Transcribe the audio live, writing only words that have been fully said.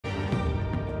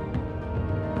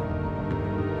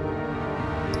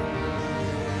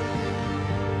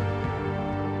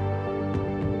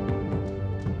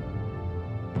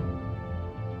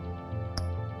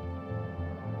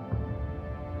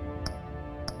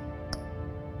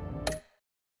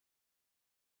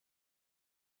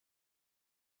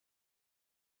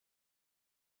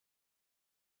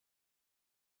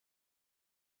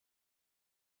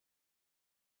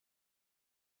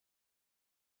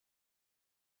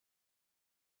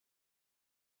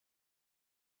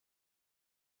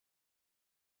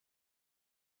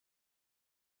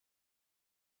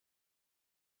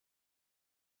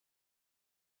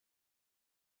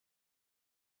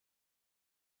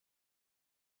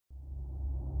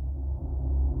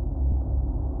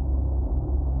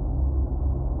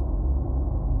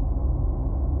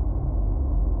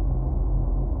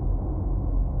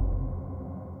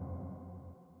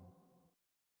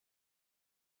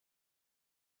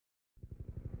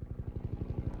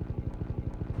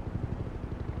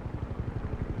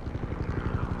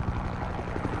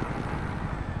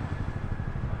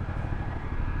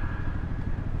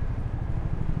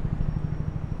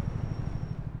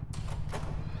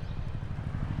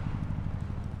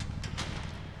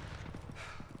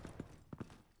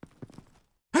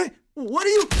What are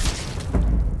you...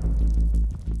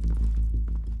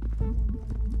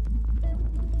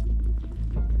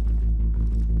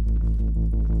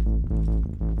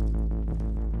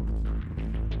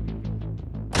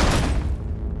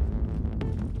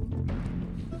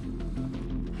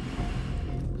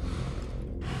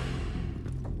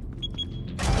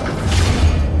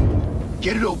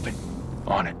 Get it open.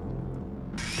 On it.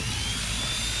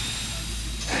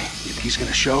 Hey, if he's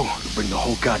gonna show, we'll bring the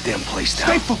whole goddamn place down.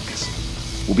 Stay focused.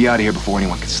 We'll be out of here before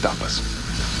anyone can stop us.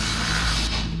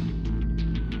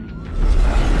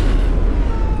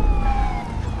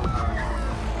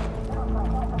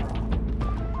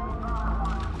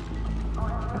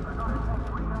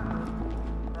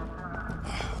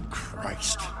 Oh,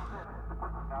 Christ.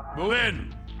 Move in!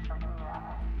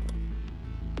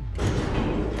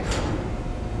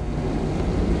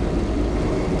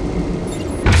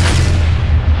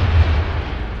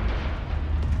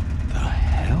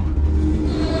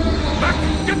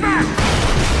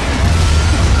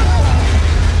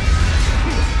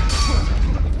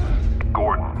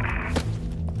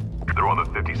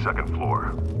 Second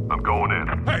floor. I'm going in.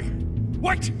 Hey!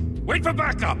 Wait! Wait for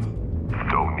backup!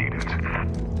 Don't need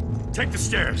it. Take the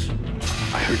stairs.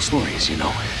 I heard stories, you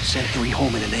know. Sent 3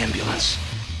 home in an ambulance.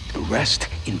 The rest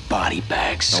in body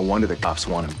bags. No wonder the cops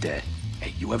want him dead.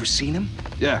 Hey, you ever seen him?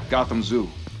 Yeah, Gotham Zoo.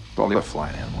 Probably other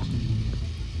flying animals.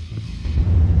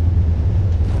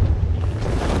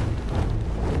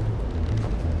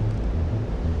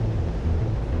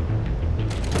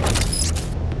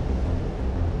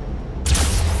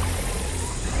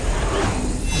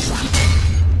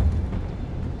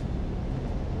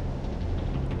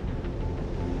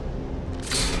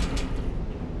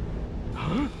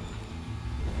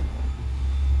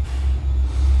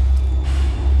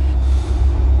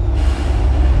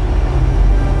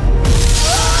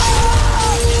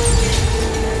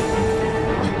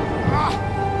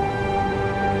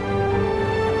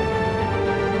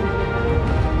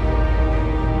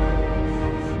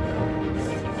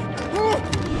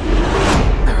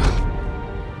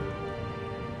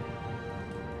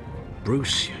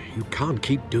 Bruce, you can't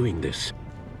keep doing this.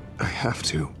 I have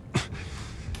to.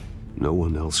 No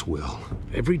one else will.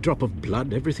 Every drop of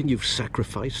blood, everything you've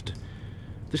sacrificed.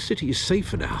 The city is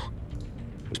safer now.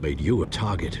 It's made you a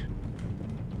target.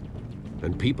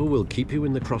 And people will keep you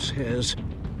in the crosshairs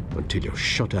until you're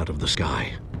shot out of the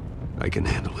sky. I can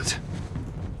handle it.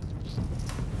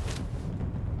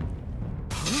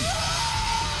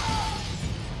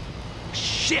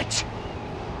 Shit!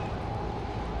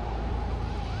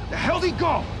 The hell'd he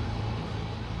go?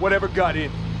 Whatever got in,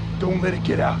 don't let it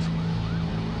get out.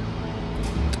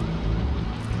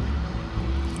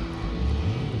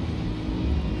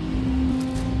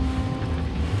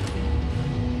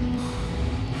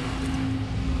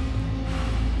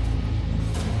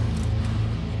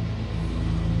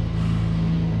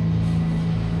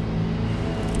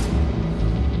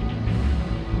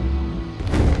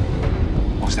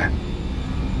 What was that?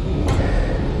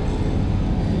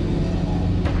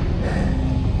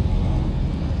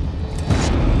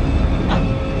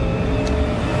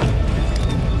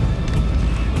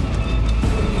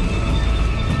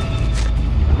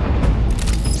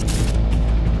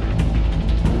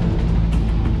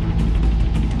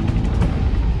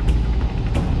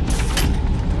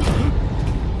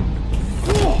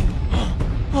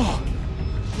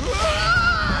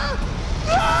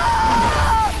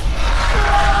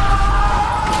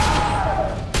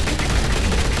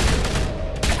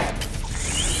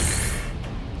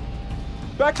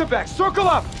 Back to back, circle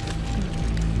up!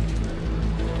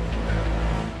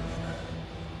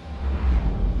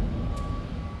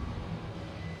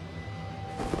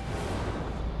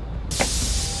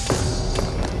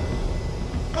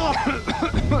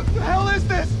 What the hell is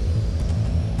this?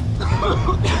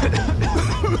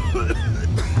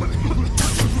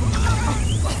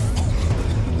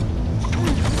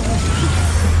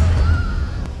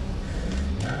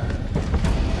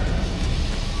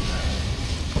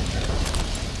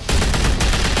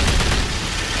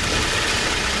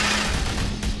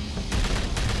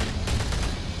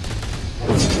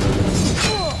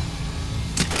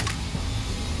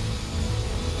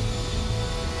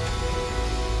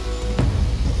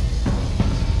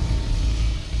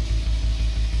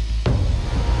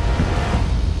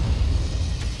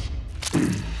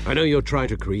 I know you're trying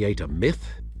to create a myth,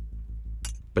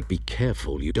 but be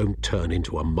careful you don't turn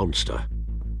into a monster.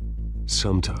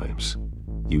 Sometimes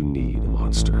you need a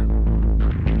monster.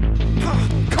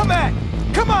 Come on!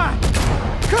 Come on!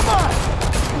 Come on!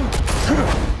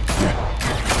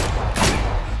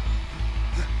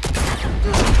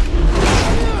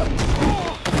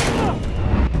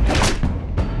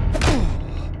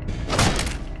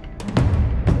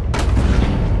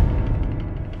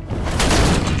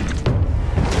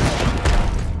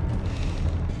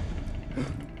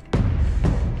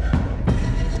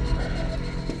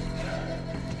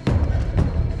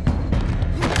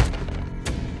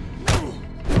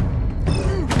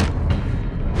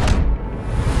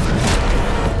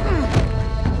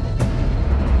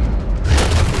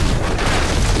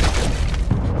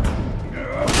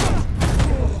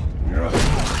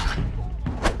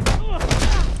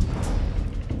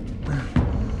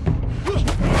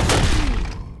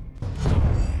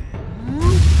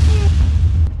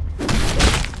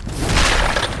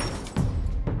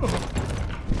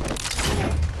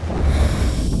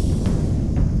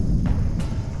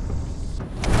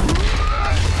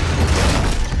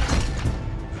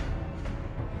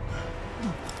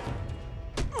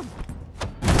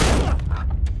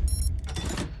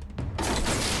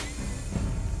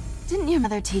 your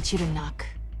mother teach you to knock?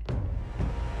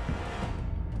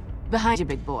 Behind you,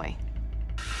 big boy.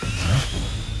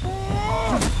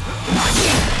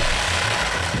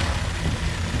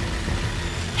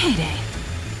 Heyday.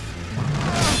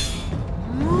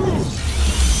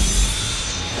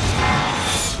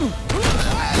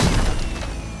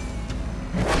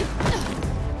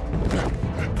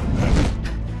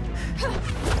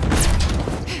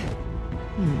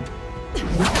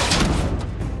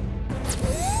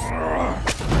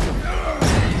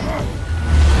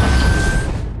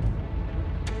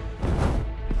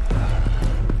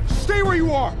 Stay where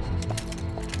you are!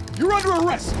 You're under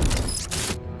arrest!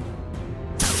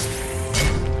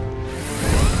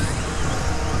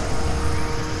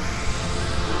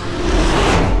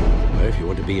 If you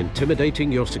want to be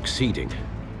intimidating, you're succeeding.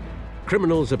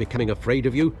 Criminals are becoming afraid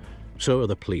of you, so are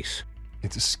the police.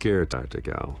 It's a scare tactic,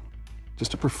 Al.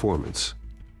 Just a performance.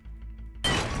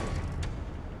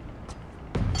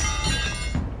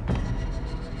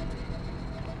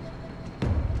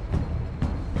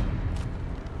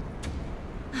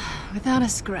 Without a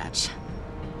scratch.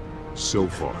 So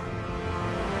far.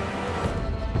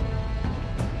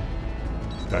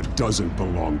 That doesn't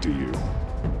belong to you.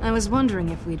 I was wondering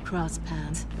if we'd cross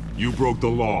paths. You broke the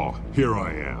law. Here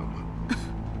I am.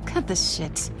 Cut the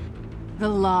shit. The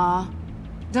law.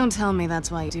 Don't tell me that's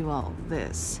why you do all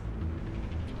this.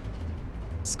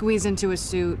 Squeeze into a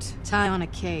suit, tie on a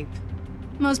cape.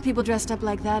 Most people dressed up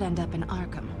like that end up in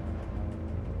Arkham.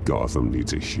 Gotham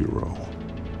needs a hero.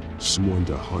 Someone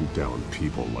to hunt down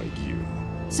people like you.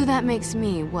 So that makes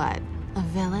me, what, a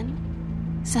villain?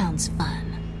 Sounds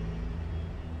fun.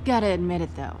 Gotta admit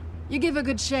it, though. You give a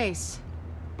good chase.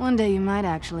 One day you might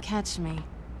actually catch me.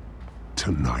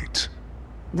 Tonight.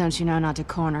 Don't you know not to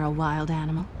corner a wild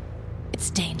animal?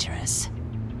 It's dangerous.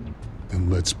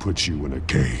 Then let's put you in a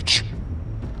cage.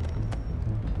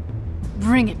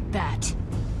 Bring it, Bat.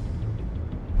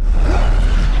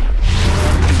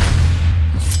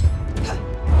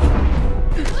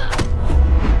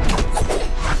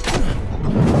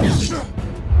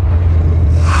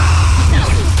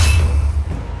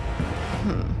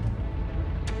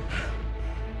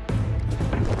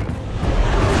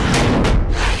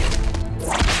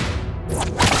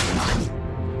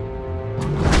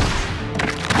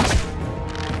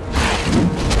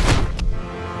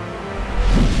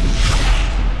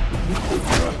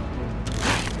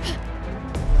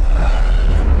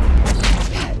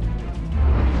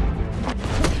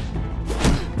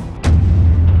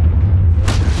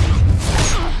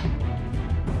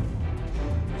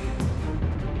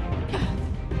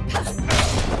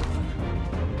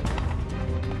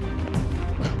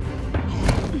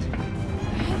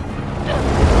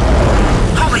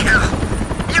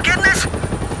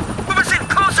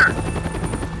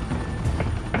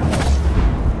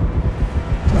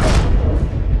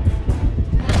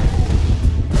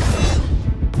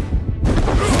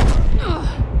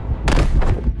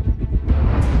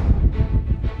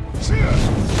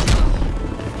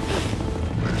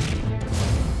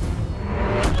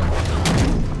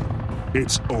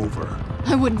 It's over.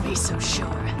 I wouldn't be so sure.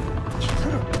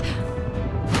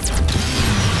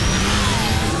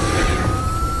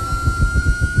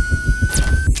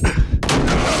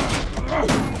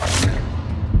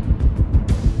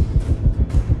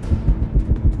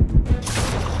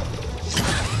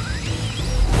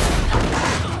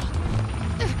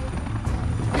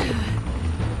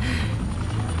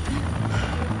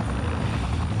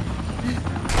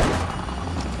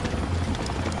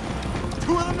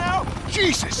 Two of them now?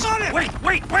 Jesus!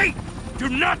 Wait! Do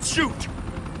not shoot!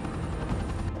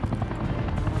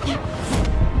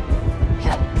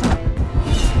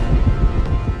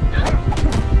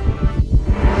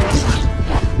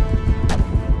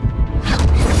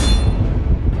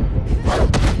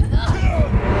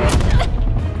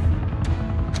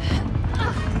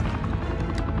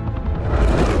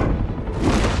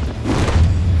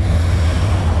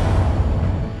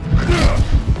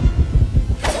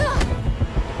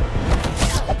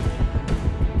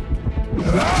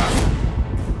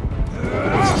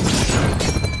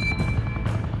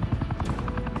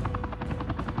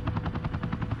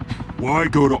 Why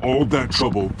go to all that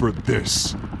trouble for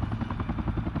this?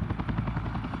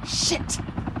 Shit!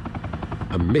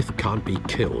 A myth can't be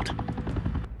killed.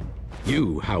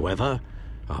 You, however,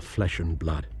 are flesh and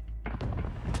blood.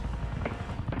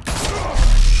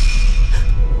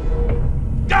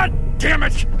 God damn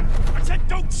it! I said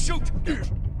don't shoot!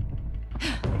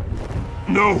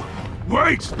 No!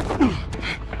 Wait!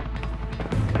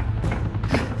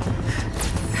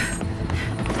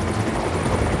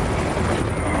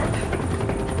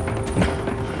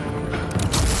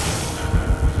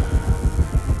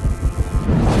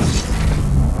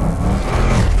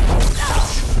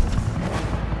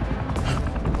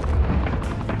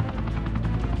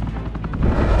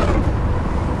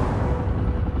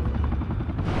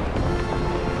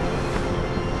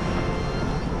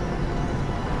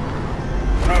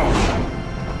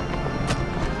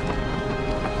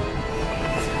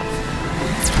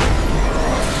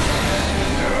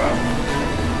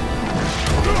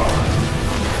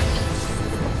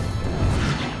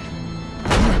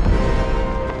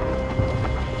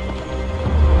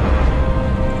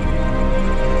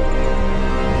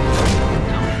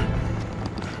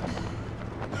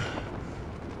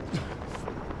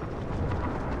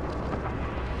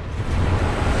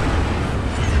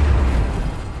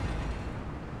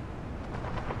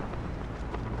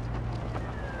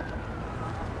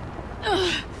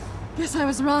 Guess I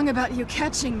was wrong about you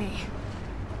catching me.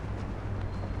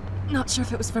 Not sure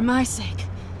if it was for my sake,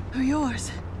 or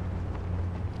yours.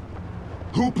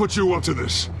 Who put you up to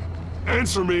this?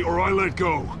 Answer me or I let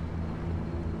go.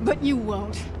 But you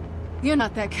won't. You're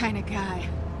not that kind of guy.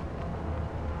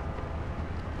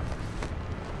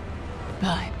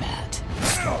 I bet.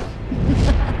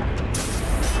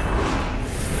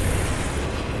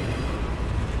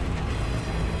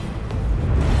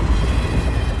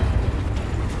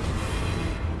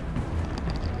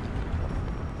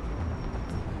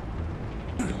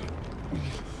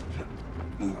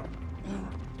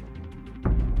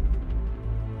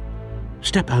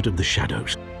 Step out of the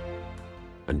shadows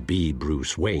and be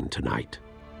Bruce Wayne tonight.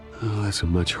 Oh, that's a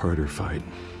much harder fight.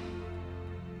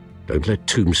 Don't let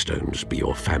tombstones be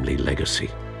your family legacy.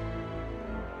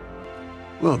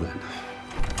 Well then.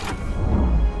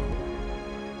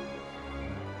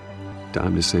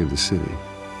 Time to save the city.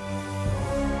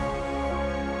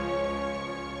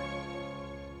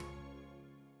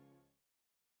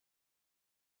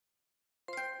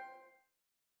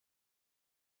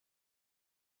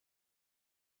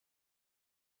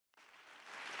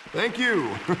 Thank you.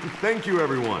 Thank you,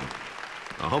 everyone.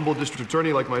 A humble district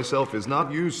attorney like myself is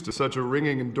not used to such a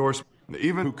ringing endorsement,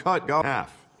 even who cut God in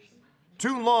half.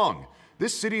 Too long.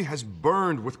 This city has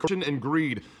burned with corruption and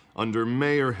greed under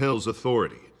Mayor Hill's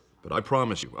authority. But I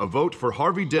promise you, a vote for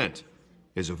Harvey Dent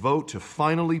is a vote to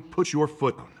finally put your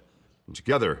foot on. And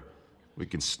together, we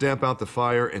can stamp out the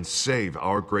fire and save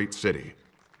our great city.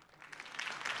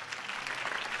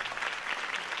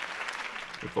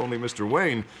 If only Mr.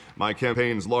 Wayne, my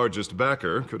campaign's largest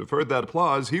backer, could have heard that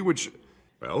applause, he would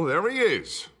well, there he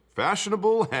is.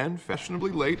 Fashionable and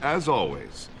fashionably late as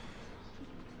always.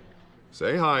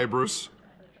 Say hi, Bruce.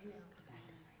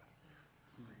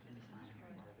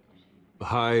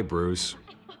 Hi, Bruce.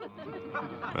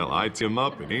 Well, I tee him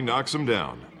up and he knocks him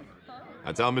down.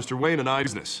 That's how Mr. Wayne and I do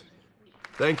business.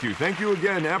 Thank you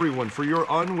again, everyone, for your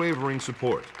unwavering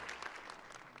support.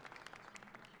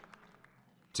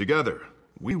 Together,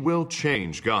 we will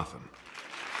change Gotham.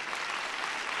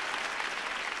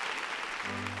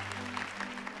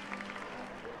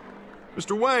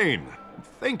 Mr. Wayne,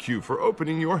 thank you for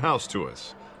opening your house to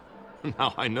us.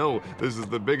 Now, I know this is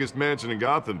the biggest mansion in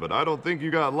Gotham, but I don't think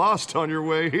you got lost on your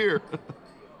way here.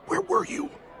 Where were you?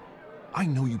 I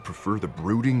know you prefer the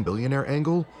brooding billionaire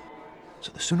angle,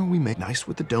 so the sooner we make nice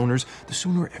with the donors, the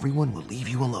sooner everyone will leave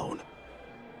you alone.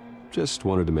 Just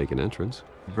wanted to make an entrance.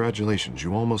 Congratulations,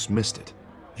 you almost missed it.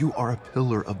 You are a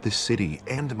pillar of this city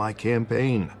and my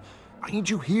campaign. I need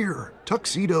you here,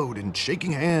 tuxedoed and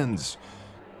shaking hands.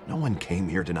 No one came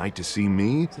here tonight to see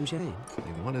me. Some shame.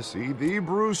 They want to see the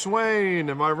Bruce Wayne,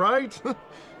 am I right?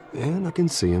 And I can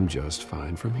see him just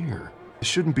fine from here. It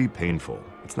shouldn't be painful.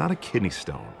 It's not a kidney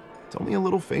stone. It's only a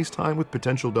little FaceTime with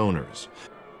potential donors.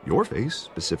 Your face,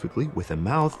 specifically, with a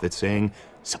mouth that's saying,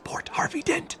 support Harvey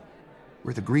Dent.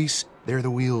 We're the grease, they're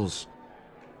the wheels.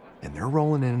 And they're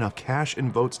rolling in enough cash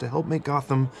and votes to help make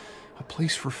Gotham a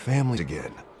place for families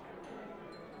again.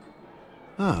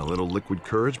 A little liquid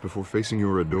courage before facing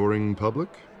your adoring public.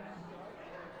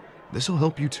 This'll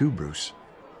help you too, Bruce.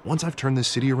 Once I've turned this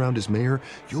city around as mayor,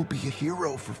 you'll be a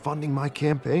hero for funding my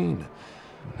campaign.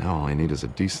 Now all I need is a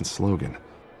decent slogan.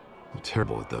 I'm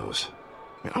terrible at those.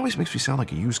 It always makes me sound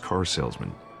like a used car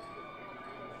salesman.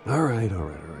 All right.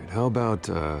 How about,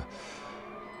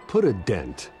 put a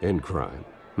dent in crime?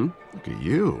 Look at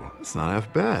you. It's not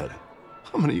half bad.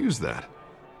 I'm gonna use that.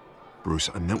 Bruce,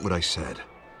 I meant what I said.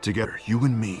 Together, you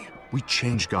and me, we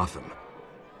change Gotham.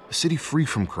 A city free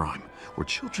from crime, where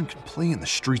children can play in the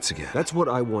streets again. That's what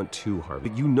I want too, Harvey.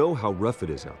 You know how rough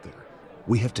it is out there.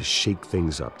 We have to shake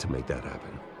things up to make that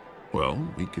happen. Well,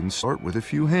 we can start with a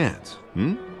few hands,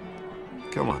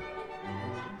 Come on.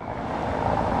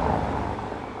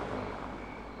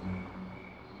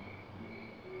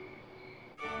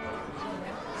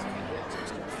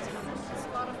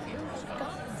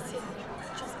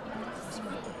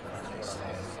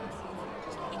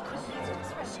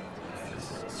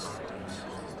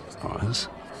 Oz?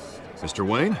 Mr.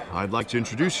 Wayne, I'd like to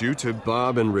introduce you to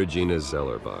Bob and Regina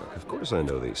Zellerbach. Of course I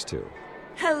know these two.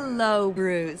 Hello,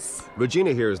 Bruce.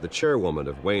 Regina here is the chairwoman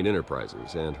of Wayne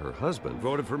Enterprises, and her husband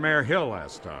Voted for Mayor Hill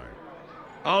last time.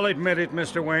 I'll admit it,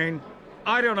 Mr. Wayne.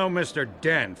 I don't know Mr.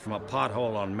 Dent from a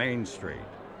pothole on Main Street,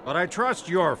 but I trust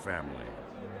your family.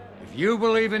 If you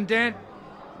believe in Dent,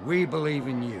 we believe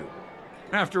in you.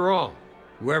 After all,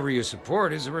 whoever you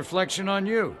support is a reflection on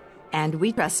you. And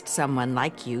we trust someone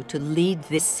like you to lead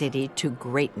this city to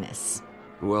greatness.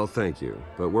 Well, thank you.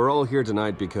 But we're all here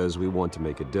tonight because we want to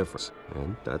make a difference.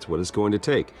 And that's what it's going to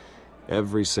take.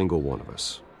 Every single one of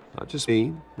us. Not just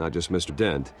me, not just Mr.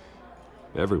 Dent.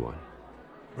 Everyone.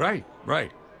 Right.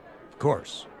 Of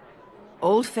course.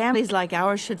 Old families like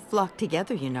ours should flock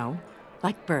together, you know,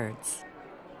 like birds.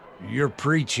 You're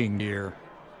preaching, dear.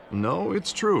 No,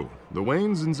 it's true. The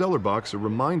Waynes and Zellerbachs are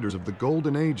reminders of the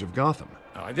golden age of Gotham.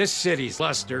 This city's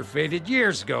luster faded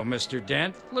years ago, Mr.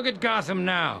 Dent. Look at Gotham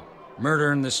now.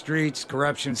 Murder in the streets,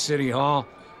 corruption City Hall,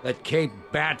 that Kate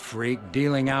Bat freak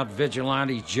dealing out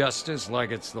vigilante justice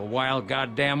like it's the wild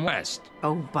goddamn West.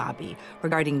 Oh, Bobby,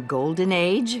 regarding Golden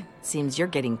Age, seems you're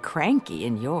getting cranky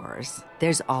in yours.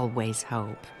 There's always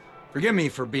hope. Forgive me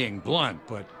for being blunt,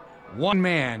 but one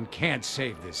man can't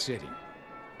save this city.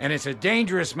 And it's a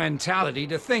dangerous mentality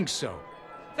to think so.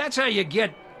 That's how you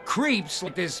get creeps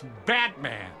like this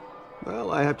Batman.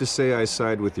 Well, I have to say I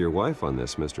side with your wife on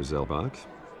this, Mr. Zellbach.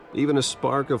 Even a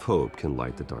spark of hope can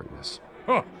light the darkness.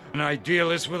 Oh, an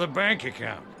idealist with a bank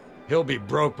account. He'll be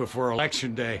broke before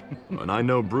Election Day. And I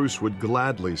know Bruce would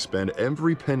gladly spend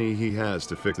every penny he has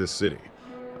to fix this city.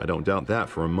 I don't doubt that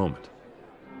for a moment.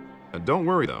 Don't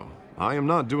worry, though. I am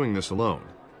not doing this alone.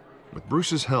 With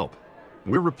Bruce's help,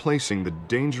 we're replacing the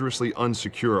dangerously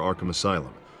unsecure Arkham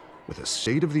Asylum with a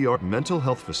state-of-the-art mental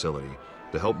health facility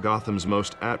to help Gotham's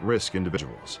most at-risk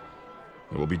individuals.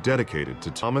 It will be dedicated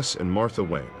to Thomas and Martha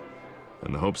Wayne,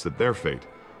 in the hopes that their fate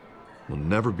will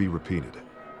never be repeated.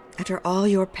 After all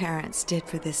your parents did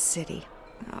for this city,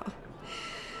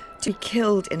 to be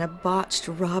killed in a botched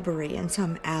robbery in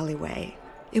some alleyway,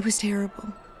 it was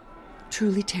terrible.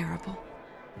 Truly terrible.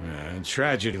 A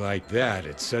tragedy like that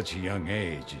at such a young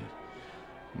age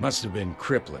must have been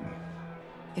crippling.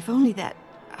 If only that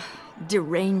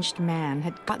deranged man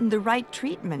had gotten the right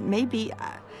treatment, maybe...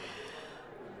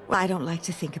 Well, I don't like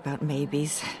to think about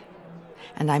maybes.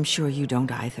 And I'm sure you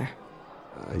don't either.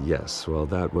 Yes, well,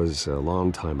 that was a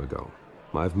long time ago.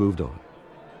 I've moved on.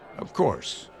 Of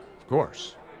course.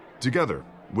 Together,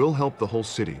 we'll help the whole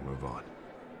city move on.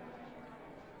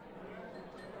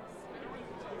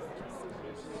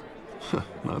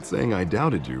 Not saying I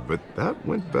doubted you, but that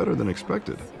went better than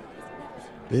expected.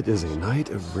 It is a night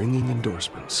of ringing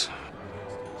endorsements.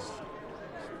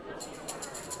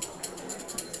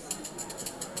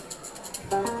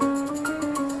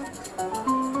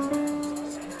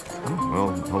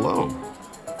 Well, hello.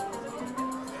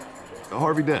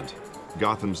 Harvey Dent,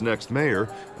 Gotham's next mayor,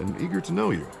 and eager to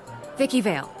know you. Vicky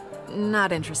Vale.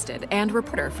 Not interested. And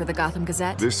reporter for the Gotham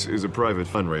Gazette. This is a private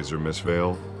fundraiser, Miss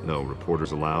Vale. No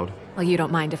reporters allowed. Well, you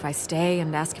don't mind if I stay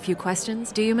and ask a few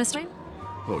questions, do you, Mr. Wayne?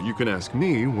 Well, you can ask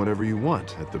me whatever you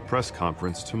want at the press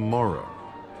conference tomorrow.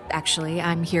 Actually,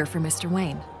 I'm here for Mr.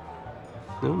 Wayne.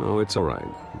 No, it's all right.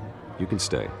 You can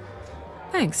stay.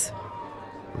 Thanks.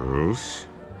 Bruce?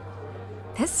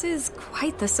 This is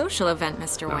quite the social event,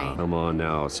 Mr. Wayne. Come on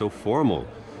now, so formal.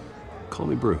 Call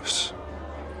me Bruce.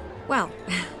 Well,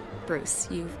 Bruce,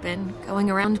 you've been going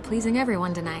around pleasing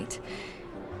everyone tonight.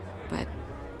 But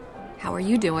how are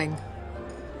you doing?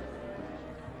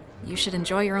 You should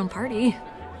enjoy your own party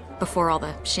before all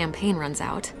the champagne runs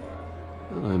out.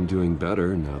 Well, I'm doing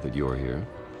better now that you're here.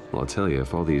 Well, I'll tell you,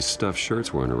 if all these stuffed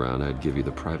shirts weren't around, I'd give you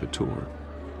the private tour.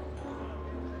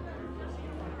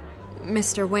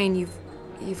 Mr. Wayne,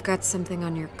 you've got something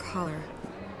on your collar.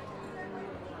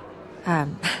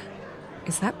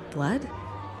 Is that blood?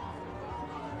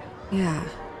 Yeah.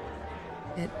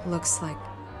 It looks like...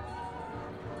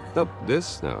 Oh,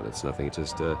 this? No, it's nothing. It's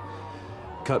just,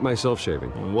 cut myself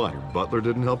shaving. What, your butler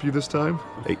didn't help you this time?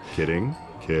 Hey, kidding.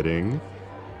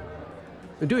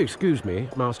 Do excuse me,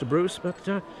 Master Bruce,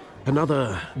 but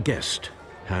another guest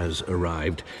has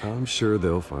arrived. I'm sure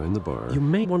they'll find the bar. You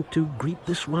may want to greet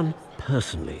this one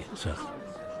personally, sir.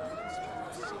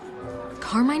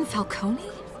 Carmine Falcone?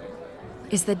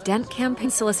 Is the Dent campaign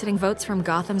soliciting votes from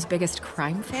Gotham's biggest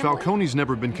crime family? Falcone's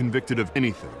never been convicted of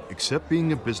anything, except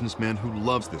being a businessman who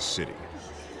loves this city.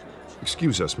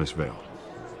 Excuse us, Miss Vale.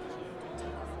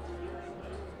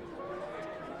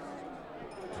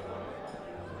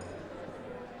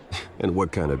 And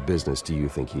what kind of business do you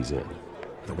think he's in?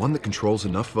 The one that controls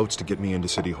enough votes to get me into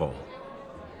City Hall.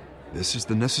 This is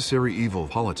the necessary evil of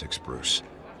politics, Bruce.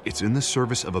 It's in the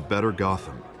service of a better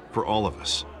Gotham, for all of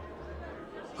us.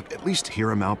 Look, at least hear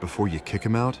him out before you kick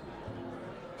him out.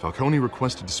 Falcone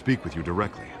requested to speak with you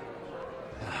directly.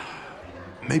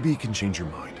 Maybe he can change your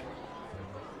mind.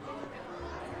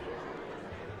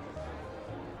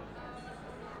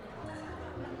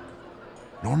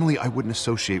 Normally, I wouldn't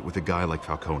associate with a guy like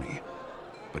Falcone.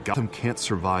 But Gotham can't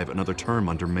survive another term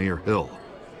under Mayor Hill.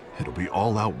 It'll be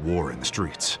all-out war in the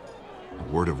streets. A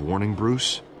word of warning,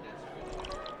 Bruce?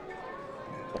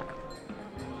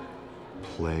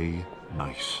 Play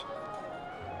nice.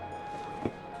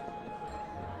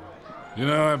 You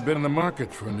know, I've been in the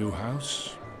market for a new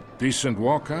house. Decent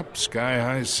walk-up,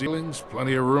 sky-high ceilings,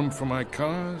 plenty of room for my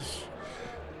cars.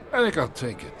 I think I'll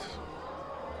take it.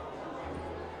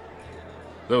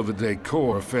 Though the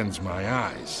decor offends my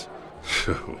eyes.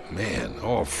 Oh, man,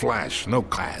 all flash, no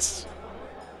class.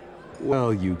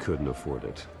 Well, you couldn't afford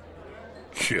it.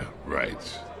 Yeah,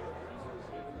 right.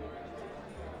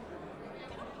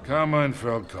 Carmine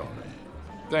Falcone,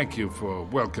 thank you for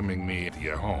welcoming me into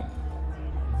your home.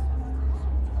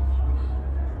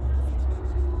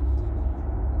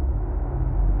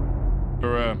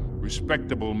 You're a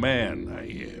respectable man, I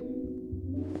hear.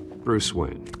 Bruce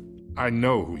Wayne. I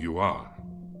know who you are.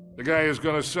 The guy who's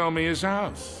gonna sell me his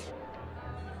house.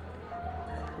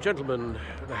 Gentlemen,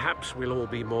 perhaps we'll all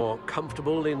be more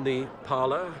comfortable in the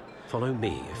parlor. Follow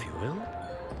me, if you will.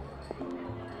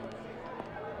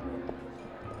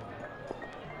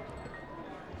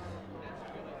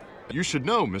 You should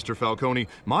know, Mr. Falcone,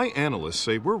 my analysts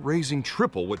say we're raising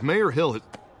triple what Mayor Hill has...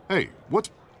 Hey, what's...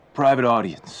 Private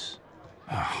audience.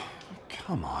 Oh,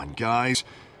 come on, guys.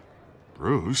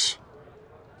 Bruce?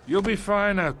 You'll be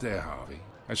fine out there, Harvey.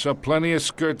 I saw plenty of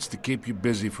skirts to keep you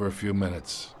busy for a few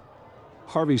minutes.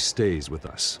 Harvey stays with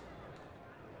us.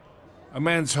 A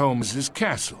man's home is his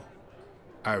castle.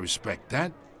 I respect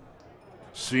that.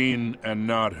 Seen and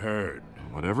not heard.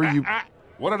 Whatever you...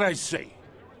 What did I say?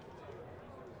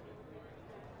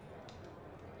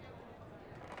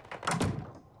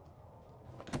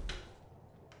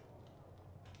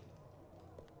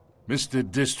 Mr.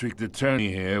 District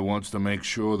Attorney here wants to make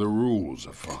sure the rules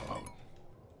are followed.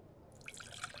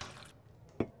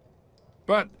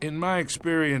 But in my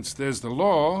experience, there's the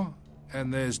law,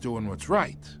 and there's doing what's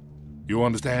right. You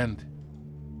understand?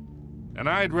 And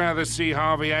I'd rather see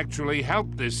Harvey actually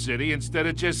help this city instead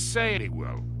of just saying he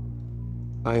will.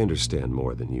 I understand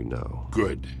more than you know.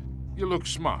 Good. You look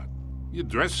smart. You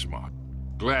dress smart.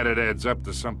 Glad it adds up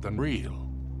to something real.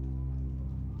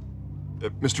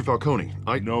 Mr. Falcone,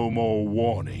 No more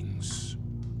warnings.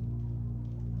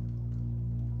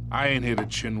 I ain't here to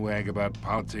chinwag about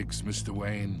politics, Mr.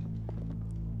 Wayne.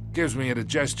 Gives me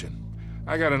indigestion.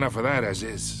 I got enough of that as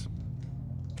is.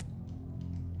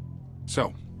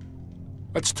 So,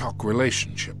 let's talk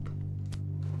relationship.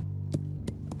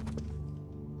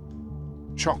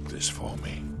 Chalk this for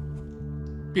me.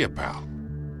 Be a pal.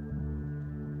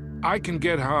 I can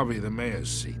get Harvey the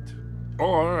mayor's seat,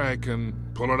 or I can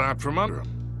pull it out from under him.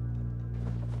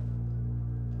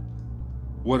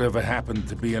 Whatever happened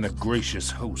to being a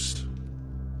gracious host?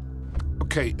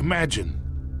 Okay, imagine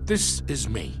this is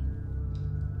me.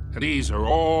 And these are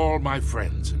all my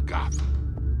friends in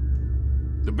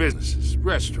Gotham. The businesses,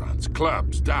 restaurants,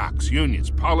 clubs, docks,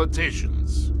 unions,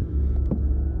 politicians.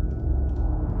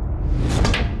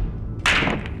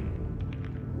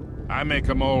 I make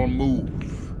them all move.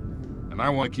 And I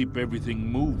want to keep everything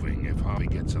moving if Harvey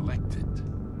gets elected.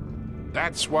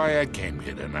 That's why I came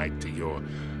here tonight to your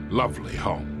lovely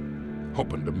home,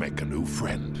 hoping to make a new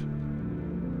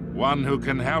friend. One who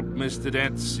can help Mr.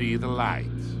 Dent see the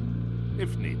light,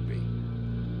 if need be.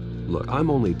 Look, I'm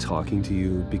only talking to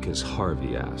you because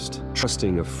Harvey asked,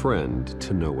 trusting a friend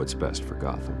to know what's best for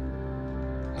Gotham.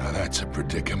 Now that's a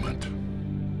predicament.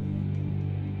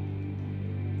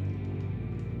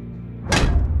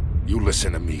 You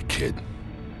listen to me, kid.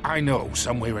 I know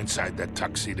somewhere inside that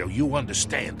tuxedo you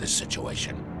understand this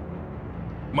situation.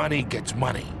 Money gets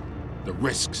money. The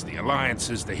risks, the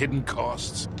alliances, the hidden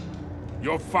costs.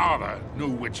 Your father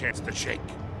knew which hands to shake.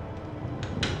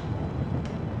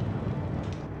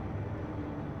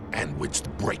 And which to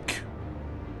break.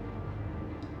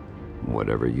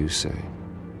 Whatever you say.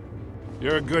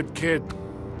 You're a good kid.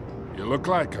 You look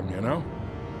like him, you know?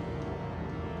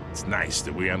 It's nice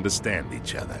that we understand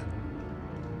each other.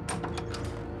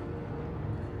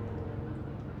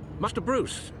 Master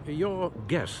Bruce, your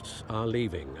guests are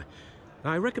leaving.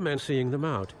 I recommend seeing them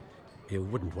out. You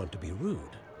wouldn't want to be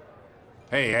rude.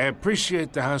 Hey, I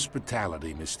appreciate the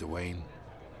hospitality, Mr. Wayne.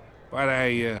 But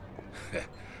I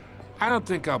don't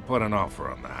think I'll put an offer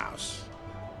on the house.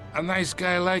 A nice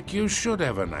guy like you should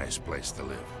have a nice place to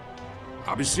live.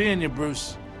 I'll be seeing you,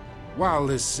 Bruce, while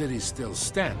this city's still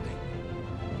standing.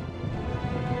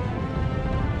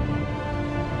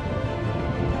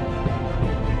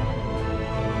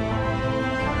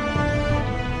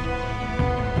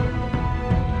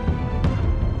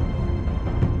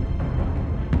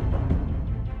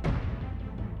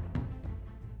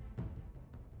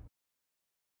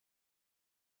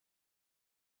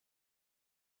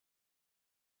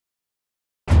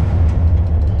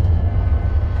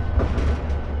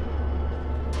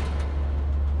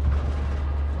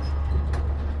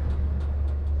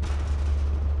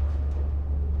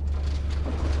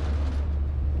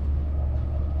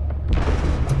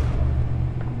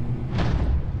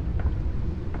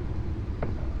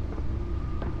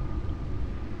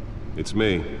 It's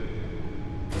me.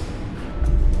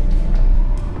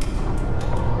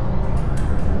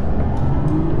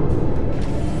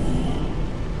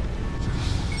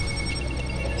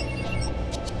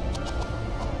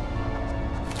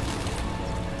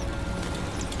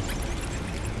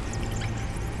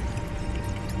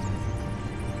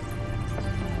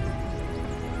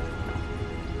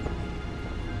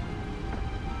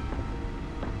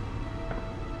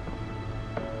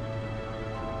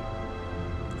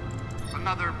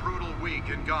 Another brutal week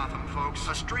in Gotham, folks.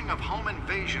 A string of home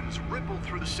invasions rippled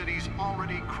through the city's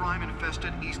already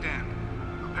crime-infested East End.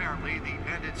 Apparently, the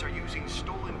bandits are using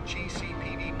stolen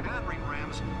GCPD battering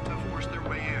rams to force their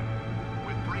way in,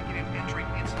 with breaking and entering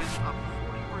incidents up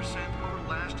 40% over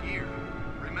last year.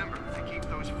 Remember to keep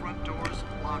those front doors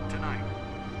locked tonight.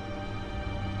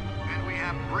 And we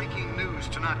have breaking news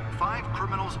tonight. 5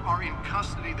 criminals are in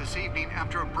custody this evening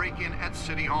after a break-in at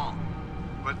City Hall.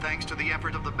 But thanks to the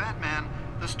effort of the Batman,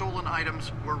 the stolen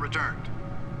items were returned.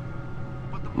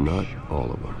 Not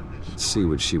all of them. Let's see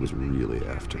what she was really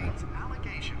after.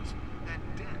 Allegations that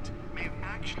Dent may have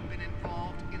actually been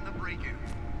involved in the break-in.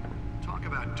 Talk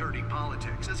about dirty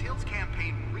politics. Does Hill's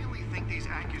campaign really think these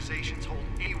accusations hold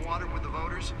any water with the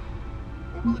voters?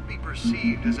 Or will it be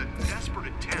perceived as a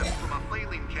desperate attempt from a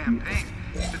failing campaign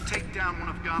to take down one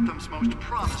of Gotham's most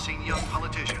promising young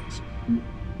politicians?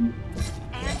 And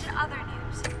in other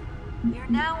news, we are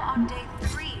now on day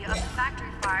 3 of the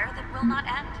factory fire that will not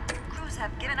end. Crews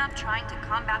have given up trying to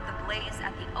combat the blaze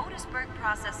at the Otisburg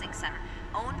Processing Center,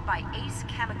 owned by Ace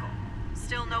Chemical.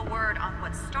 Still no word on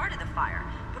what started the fire,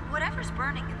 but whatever's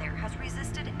burning in there has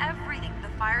resisted everything the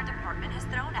fire department has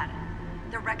thrown at it.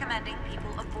 They're recommending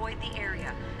people avoid the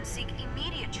area and seek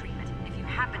immediate treatment if you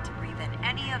happen to breathe in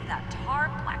any of that tar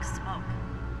black smoke.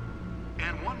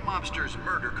 And one mobster's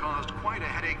murder caused quite a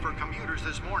headache for commuters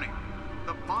this morning.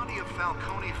 The body of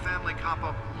Falcone family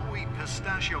capo Louis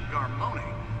Pistachio Garmone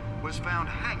was found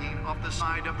hanging off the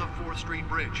side of the 4th Street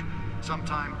Bridge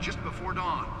sometime just before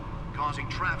dawn, causing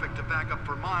traffic to back up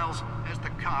for miles as the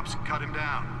cops cut him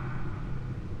down.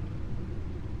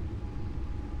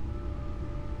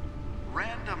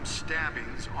 Random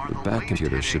stabbings are the Bat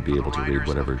computers should be able to read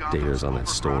whatever data's on that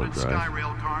stolen drive.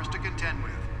 Skyrail cars to contend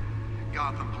with.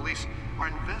 Gotham police are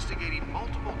investigating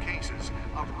multiple cases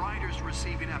of riders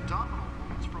receiving abdominal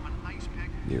wounds from an ice pick.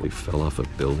 Nearly fell off a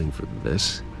building for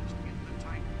this?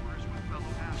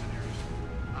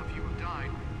 A few have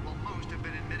died, while most have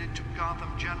been admitted to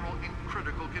Gotham General in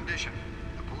critical condition.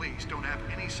 The police don't have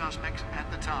any suspects at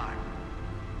the time.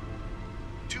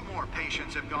 2 more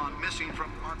patients have gone missing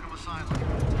from Arkham Asylum,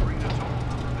 bringing the total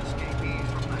number of escapees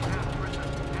from the half-prison,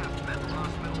 half-mental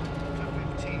hospital to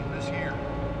 15 this year.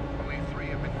 Only 3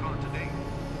 have been caught to date,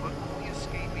 but all the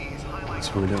escapees highlight... Let's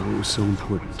find out what was so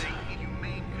important.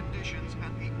 ...inhumane conditions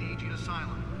at the aging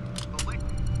asylum.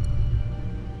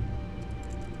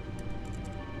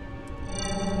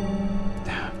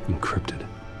 Encrypted.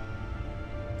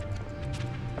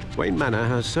 Wayne Manor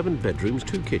has 7 bedrooms,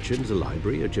 2 kitchens, a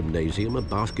library, a gymnasium, a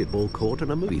basketball court,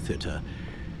 and a movie theater.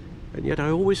 And yet I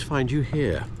always find you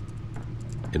here,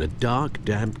 in a dark,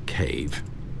 damp cave,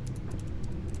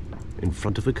 in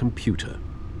front of a computer.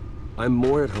 I'm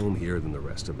more at home here than the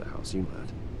rest of the house, you know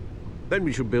that. Then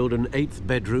we should build an 8th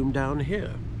bedroom down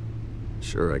here.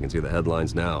 Sure, I can see the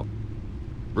headlines now.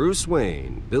 Bruce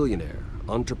Wayne, billionaire,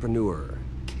 entrepreneur,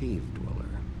 cave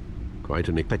dweller. Quite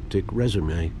an eclectic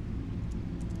resume.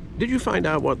 Did you find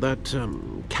out what that,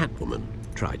 Catwoman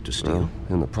tried to steal? Well,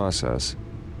 in the process.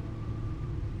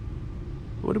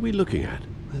 What are we looking at?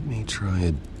 Let me try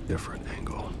a different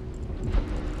angle.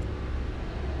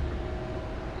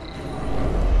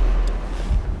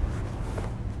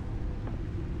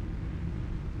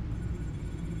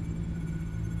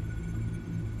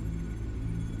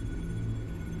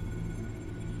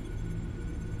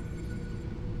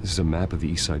 This is a map of the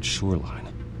East Side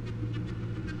shoreline.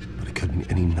 But it could mean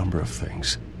any number of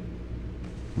things.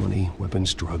 Money,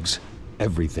 weapons, drugs,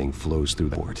 everything flows through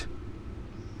the port.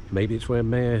 Maybe it's where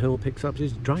Mayor Hill picks up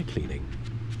his dry cleaning.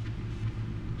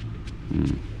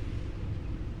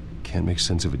 Can't make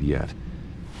sense of it yet.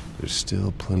 There's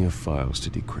still plenty of files to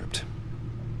decrypt.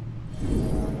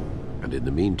 And in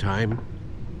the meantime,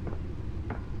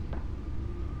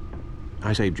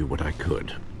 I saved you what I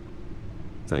could.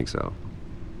 Thanks, Al.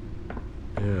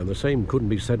 Yeah, the same couldn't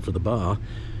be said for the bar.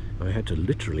 I had to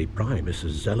literally pry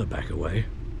Mrs. Zellerback away.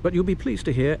 But you'll be pleased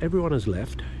to hear everyone has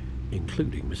left,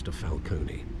 including Mr.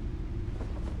 Falcone.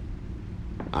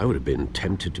 I would have been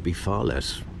tempted to be far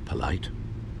less polite.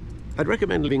 I'd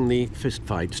recommend leaving the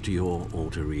fistfights to your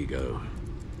alter ego.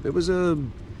 It was a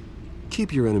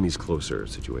keep your enemies closer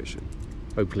situation.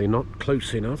 Hopefully not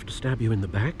close enough to stab you in the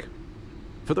back.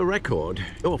 For the record,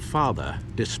 your father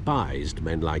despised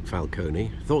men like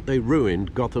Falcone, thought they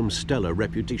ruined Gotham's stellar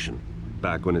reputation.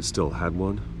 Back when it still had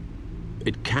one?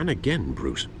 It can again,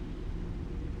 Bruce.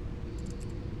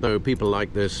 Though people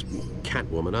like this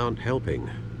Catwoman aren't helping.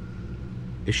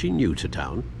 Is she new to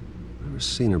town? Never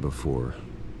seen her before.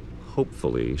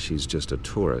 Hopefully, she's just a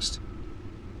tourist.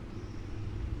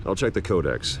 I'll check the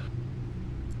codex.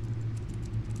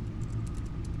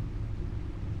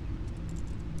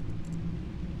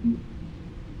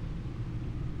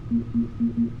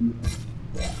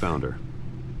 Found her.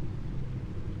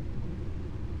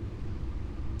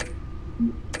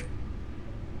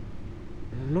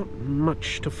 Not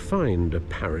much to find,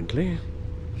 apparently.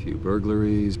 Few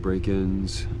burglaries,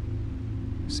 break-ins.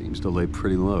 Seems to lay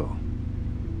pretty low.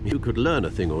 You could learn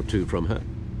a thing or two from her.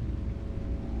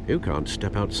 You can't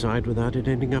step outside without it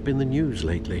ending up in the news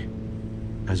lately.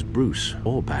 As Bruce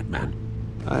or Batman.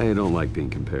 I don't like being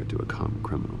compared to a common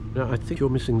criminal. No, I think you're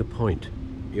missing the point.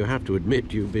 You have to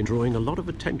admit you've been drawing a lot of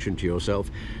attention to yourself,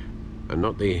 and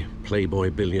not the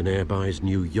playboy billionaire buys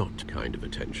new yacht kind of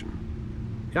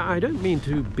attention. Yeah, I don't mean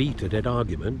to beat a dead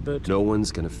argument, but... No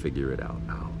one's gonna figure it out,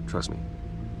 Al. Trust me.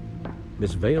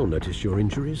 Miss Vale noticed your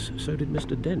injuries, so did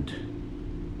Mr. Dent.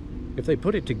 If they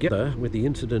put it together with the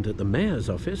incident at the mayor's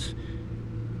office,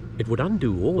 it would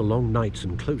undo all the long nights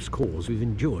and close calls we've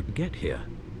endured to get here.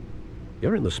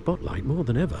 You're in the spotlight more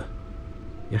than ever.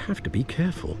 You have to be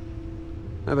careful.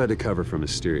 I've had to cover for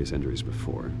mysterious injuries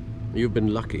before. You've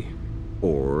been lucky.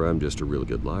 Or I'm just a real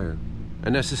good liar. A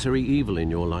necessary evil in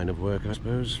your line of work, I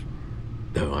suppose.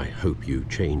 Though I hope you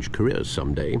change careers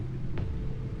someday.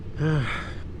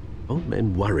 Old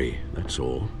men worry, that's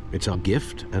all. It's our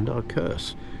gift and our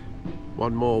curse.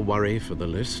 One more worry for the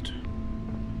list.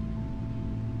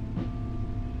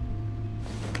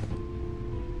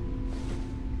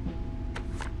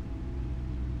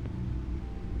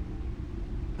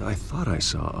 I thought I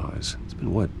saw Oz. It's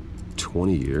been, what,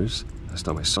 20 years? Last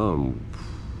time I saw him,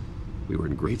 we were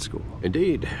in grade school.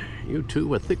 Indeed. You two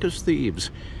were thick as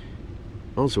thieves.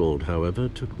 Oswald, however,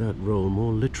 took that role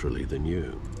more literally than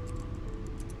you.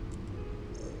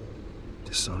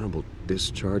 Dishonorable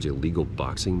discharge, illegal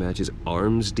boxing matches,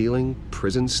 arms dealing,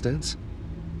 prison stints?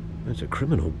 That's a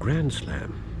criminal grand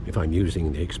slam, if I'm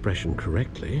using the expression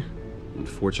correctly.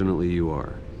 Unfortunately, you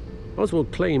are.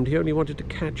 Oswald claimed he only wanted to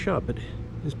catch up, but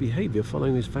his behavior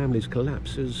following his family's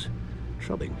collapse is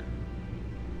troubling.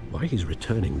 Why he's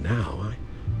returning now, I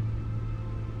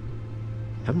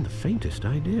haven't the faintest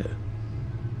idea.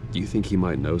 Do you think he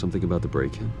might know something about the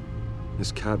break-in?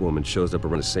 This Catwoman shows up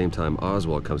around the same time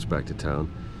Oswald comes back to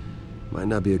town. Might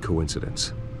not be a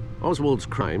coincidence. Oswald's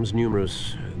crimes,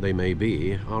 numerous they may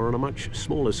be, are on a much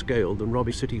smaller scale than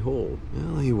robbing City Hall.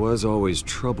 Well, he was always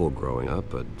trouble growing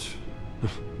up, but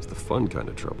it's the fun kind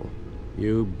of trouble.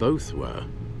 You both were.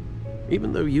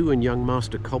 Even though you and young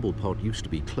Master Cobblepot used to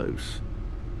be close,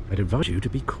 I'd advise you to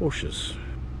be cautious.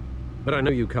 But I know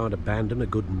you can't abandon a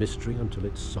good mystery until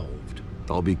it's solved.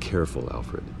 I'll be careful,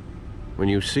 Alfred. When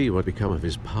you see what become of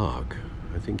his park,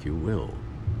 I think you will.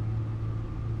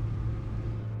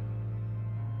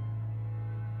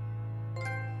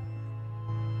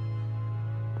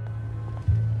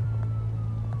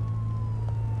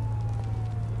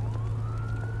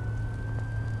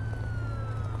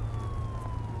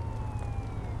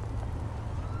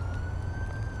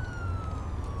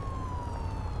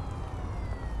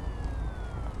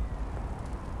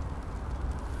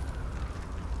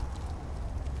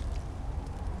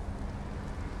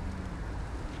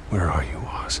 Where are you,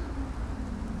 Oz?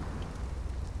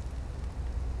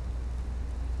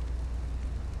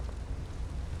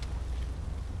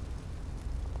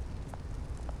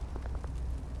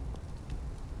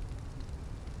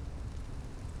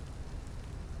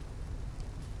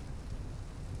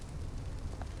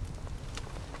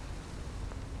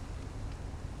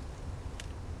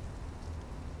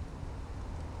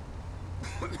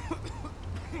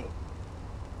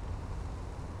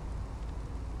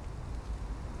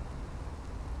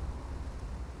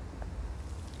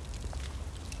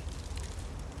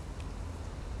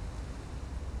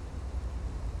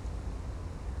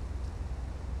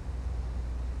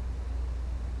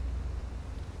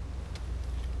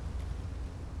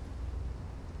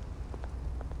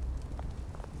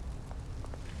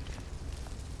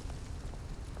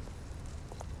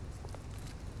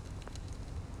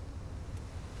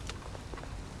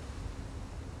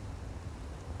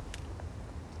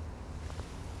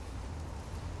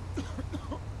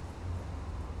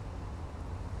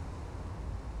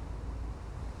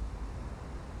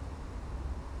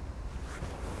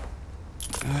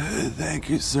 Thank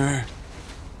you, sir.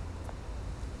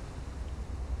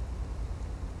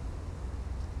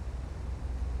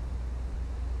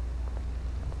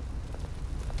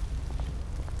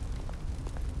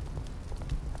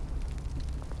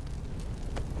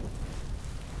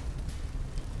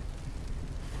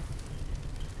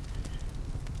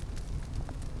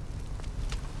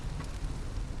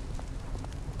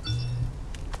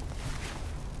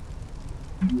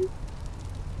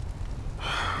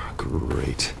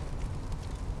 Great.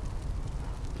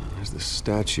 There's the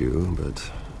statue,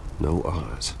 but no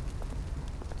Oz.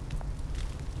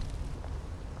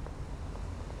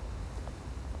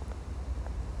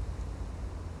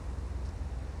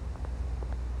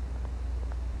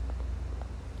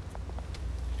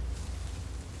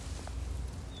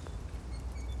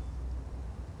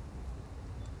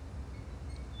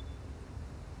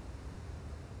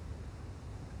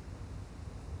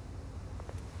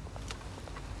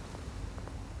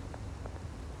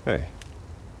 Hey.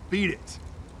 Beat it.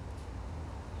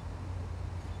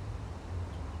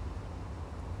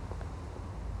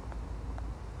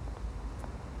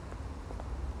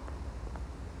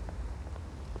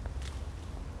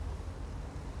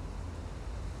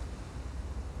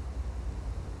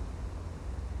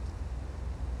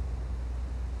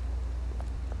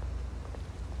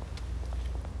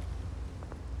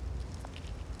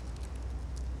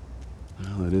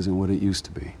 Well, it isn't what it used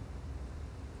to be.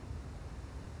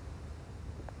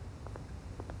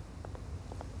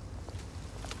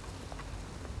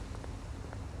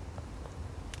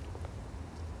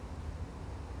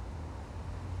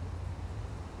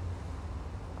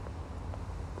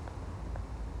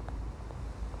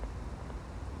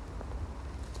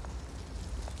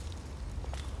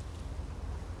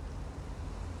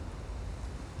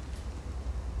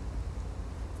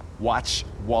 Watch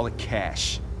wallet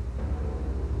cash.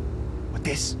 But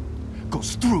this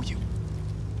goes through you.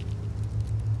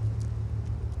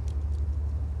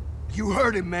 You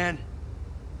heard him, man.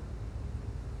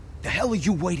 The hell are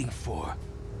you waiting for?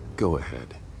 Go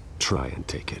ahead. Try and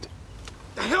take it.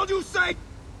 The hell do you say?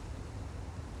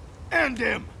 End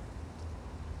him!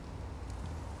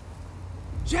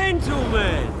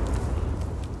 Gentlemen!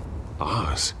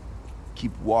 Oz.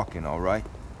 Keep walking, all right?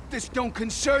 This don't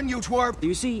concern you, twerp!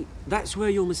 You see, that's where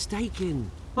you're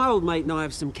mistaken. My old mate and I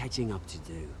have some catching up to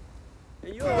do.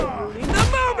 And you're ruining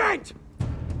the moment!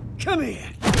 Come here!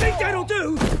 Think that'll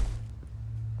do?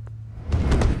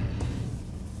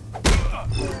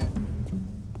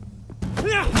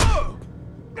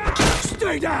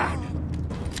 Stay down!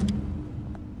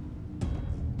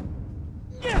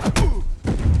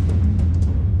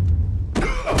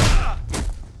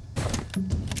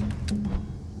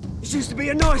 This used to be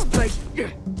a nice place.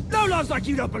 No lives like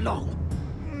you don't belong.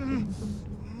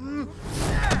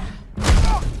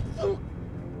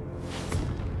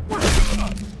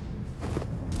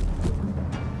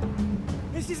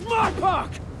 This is my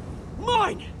park!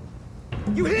 Mine!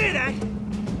 You hear that?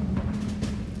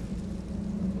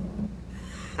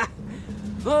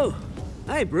 Oh,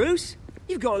 hey, Bruce.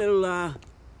 You've got a little,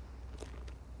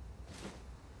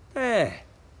 There.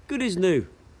 Good as new.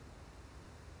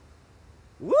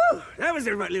 Woo! That was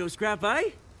a right little scrap, eh?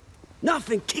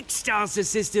 Nothing kickstarts the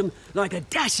system like a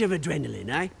dash of adrenaline,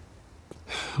 eh?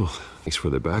 Well, thanks for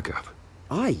the backup.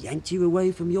 I yanked you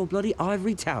away from your bloody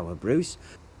ivory tower, Bruce.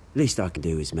 Least I can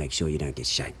do is make sure you don't get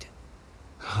shanked.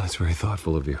 Oh, that's very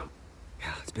thoughtful of you.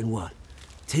 Yeah, it's been what?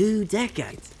 2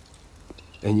 decades?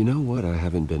 And you know what? I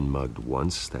haven't been mugged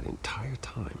once that entire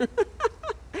time.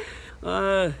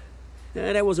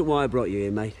 That wasn't why I brought you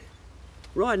here, mate.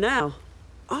 Right now,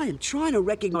 I am trying to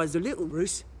recognize the little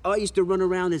Bruce I used to run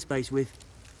around this place with.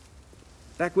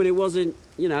 Back when it wasn't,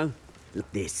 you know,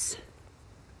 like this.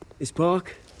 This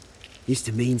park used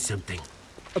to mean something.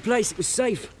 A place that was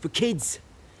safe for kids,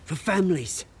 for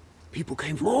families. People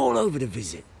came from all over to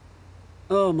visit.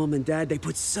 Oh, Mum and Dad, they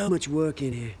put so much work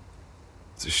in here.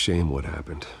 It's a shame what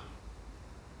happened.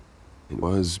 It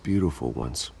was beautiful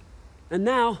once. And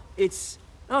now, it's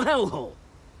a hellhole.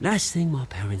 Last thing my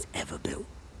parents ever built.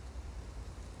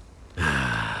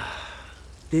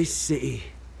 This city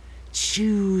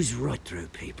chews right through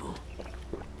people.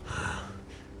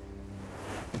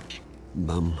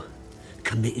 Mum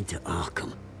committed to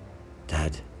Arkham.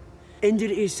 Dad ended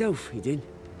it himself, he did.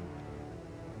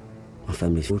 My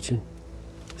family's fortune,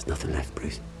 there's nothing left,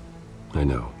 Bruce. I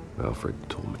know. Alfred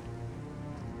told me.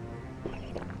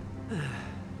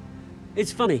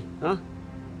 It's funny, huh?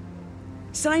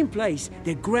 Same place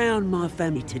that ground my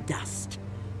family to dust.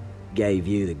 Gave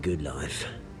you the good life.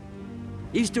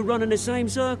 Used to run in the same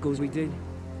circles we did.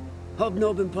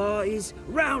 Hobnobbing parties,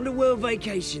 round-the-world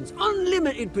vacations,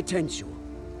 unlimited potential.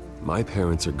 My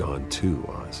parents are gone too,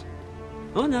 Oz.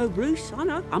 I know, Bruce, I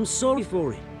know. I'm sorry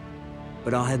for it.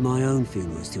 But I had my own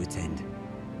funerals to attend.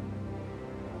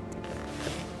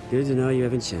 Good to know you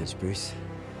haven't changed, Bruce.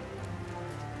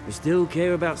 You still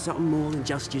care about something more than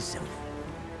just yourself.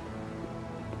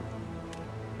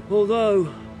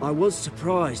 Although, I was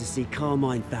surprised to see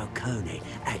Carmine Falcone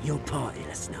at your party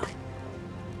last night.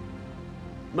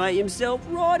 Made himself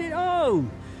right at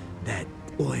home. That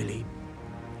oily...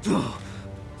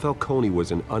 Falcone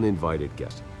was an uninvited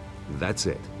guest. That's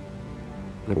it.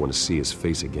 I never want to see his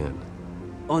face again.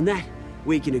 On that,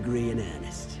 we can agree in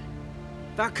earnest.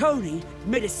 Falcone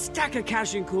made a stack of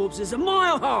cash and corpses a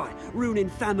mile high, ruining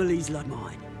families like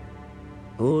mine.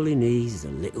 All he needs is a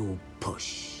little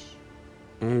push.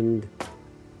 And...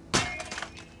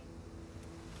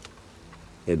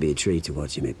 it'd be a treat to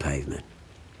watch him hit pavement.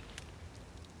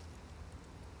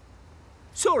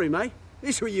 Sorry, mate.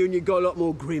 This reunion got a lot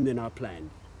more grim than I planned.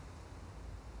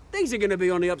 Things are gonna be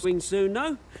on the upswing soon,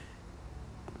 though.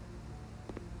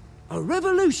 A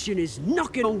revolution is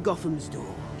knocking on Gotham's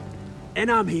door,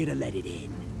 and I'm here to let it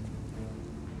in.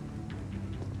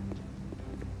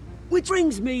 Which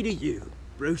brings me to you,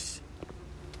 Bruce.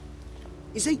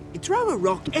 You see, you throw a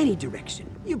rock any direction,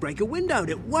 you break a window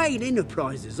that Wayne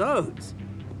Enterprises owns.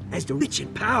 As the rich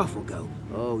and powerful go,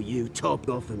 oh, you top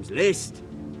Gotham's list.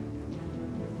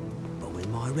 But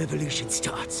when my revolution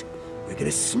starts, we're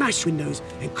gonna smash windows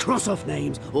and cross off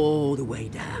names all the way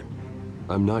down.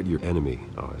 I'm not your enemy,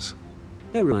 Oz.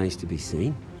 That remains to be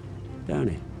seen, don't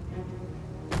it?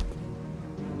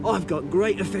 I've got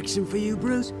great affection for you,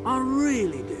 Bruce. I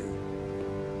really do.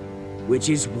 Which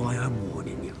is why I'm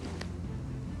warning you.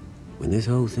 When this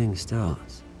whole thing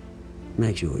starts,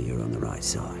 make sure you're on the right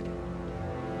side.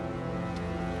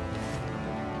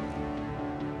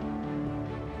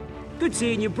 Good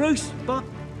seeing you, Bruce, but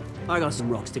I got some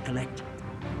rocks to collect.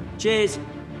 Cheers.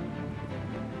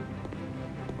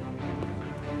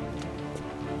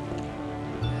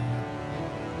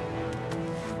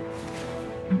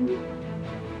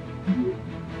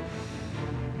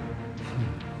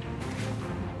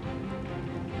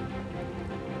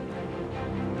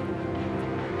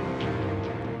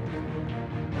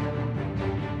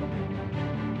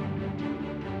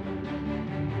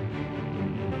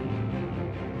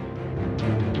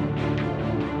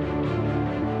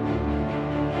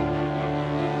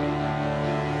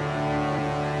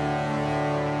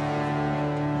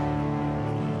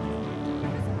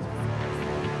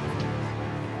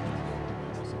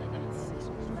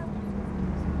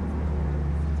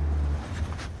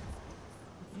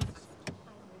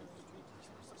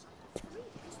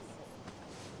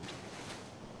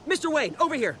 Mr. Wayne,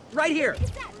 over here, right here.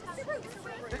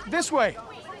 This way.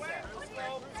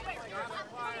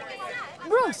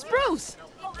 Bruce, Bruce!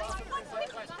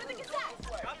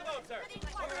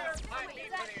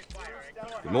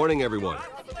 Good morning, everyone.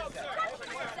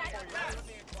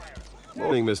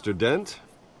 Morning, Mr. Dent.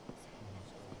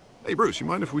 Hey, Bruce, you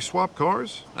mind if we swap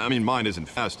cars? I mean, mine isn't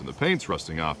fast and the paint's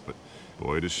rusting off, but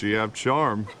boy, does she have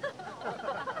charm.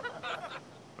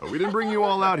 We didn't bring you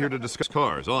all out here to discuss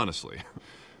cars, honestly.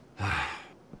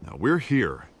 Now, we're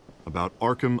here about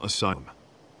Arkham Asylum.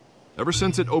 Ever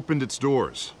since it opened its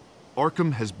doors,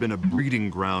 Arkham has been a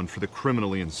breeding ground for the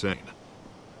criminally insane.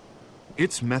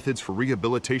 Its methods for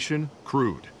rehabilitation,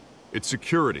 crude. Its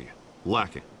security,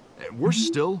 lacking. And worse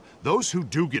still, those who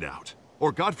do get out,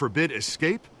 or God forbid,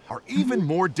 escape, are even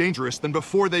more dangerous than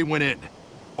before they went in.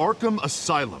 Arkham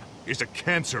Asylum is a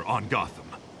cancer on Gotham.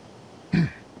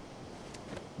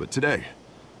 But today,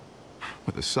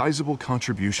 with a sizable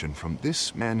contribution from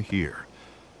this man here,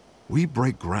 we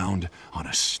break ground on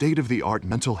a state-of-the-art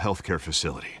mental health care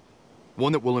facility.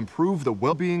 One that will improve the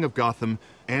well-being of Gotham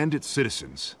and its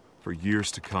citizens for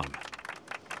years to come.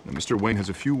 Now, Mr. Wayne has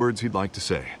a few words he'd like to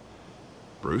say.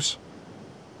 Bruce?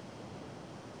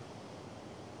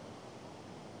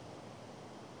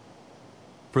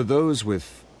 For those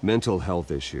with mental health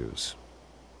issues,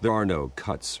 there are no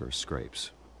cuts or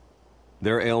scrapes.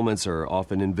 Their ailments are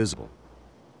often invisible,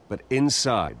 but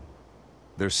inside,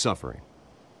 they're suffering.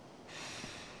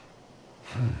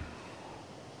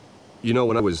 You know,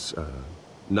 when I was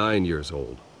 9 years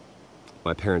old,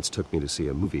 my parents took me to see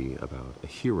a movie about a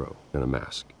hero in a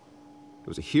mask. It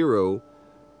was a hero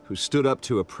who stood up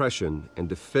to oppression and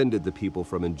defended the people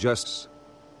from injustice,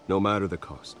 no matter the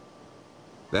cost.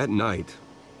 That night,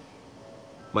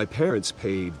 my parents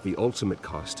paid the ultimate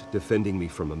cost defending me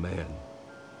from a man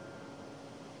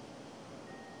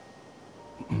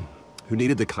who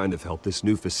needed the kind of help this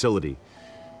new facility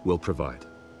will provide.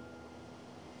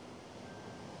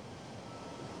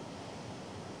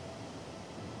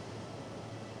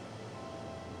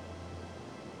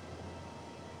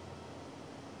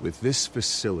 With this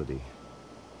facility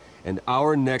and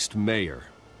our next mayor,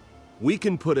 we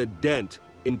can put a dent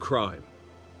in crime.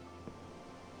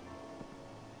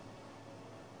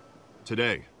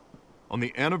 Today, on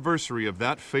the anniversary of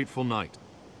that fateful night,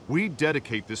 we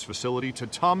dedicate this facility to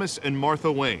Thomas and Martha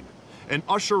Wayne and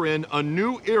usher in a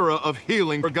new era of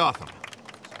healing for Gotham.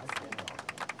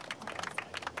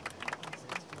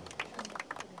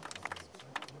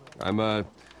 I'm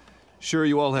sure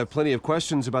you all have plenty of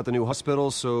questions about the new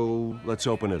hospital, so let's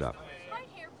open it up.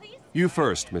 You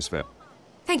first, Miss Vale.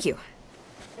 Thank you.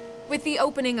 With the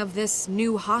opening of this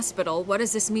new hospital, what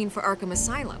does this mean for Arkham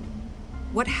Asylum?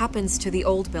 What happens to the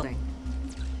old building?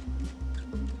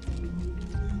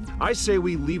 I say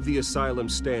we leave the asylum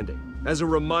standing, as a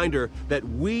reminder that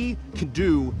we can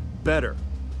do better.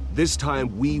 This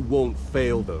time, we won't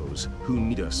fail those who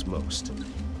need us most.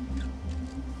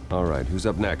 All right, who's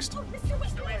up next?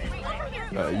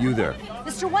 You there.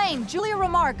 Mr. Wayne, Julia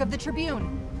Remark of the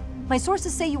Tribune. My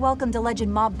sources say you welcomed alleged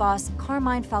mob boss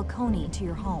Carmine Falcone to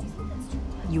your home.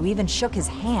 You even shook his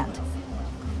hand.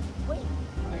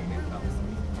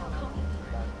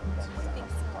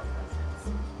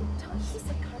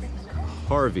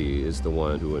 Harvey is the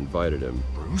one who invited him.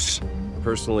 Bruce?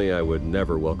 Personally, I would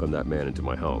never welcome that man into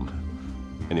my home.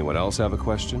 Anyone else have a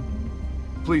question?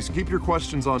 Please keep your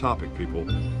questions on topic, people.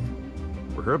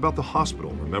 We're here about the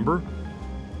hospital, remember?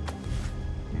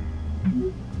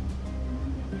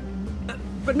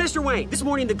 But Mr. Wayne, this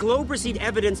morning the Globe received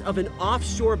evidence of an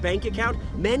offshore bank account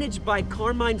managed by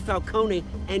Carmine Falcone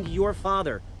and your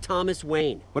father, Thomas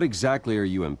Wayne. What exactly are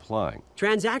you implying?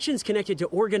 Transactions connected to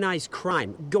organized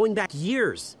crime, going back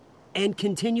years, and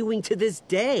continuing to this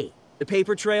day. The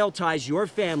paper trail ties your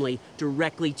family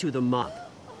directly to the mob.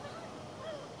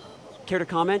 Care to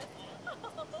comment?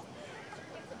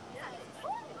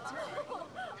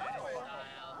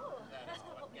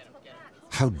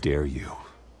 How dare you?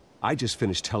 I just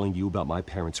finished telling you about my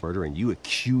parents' murder and you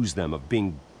accuse them of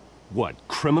being, what,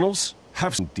 criminals?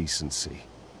 Have some decency.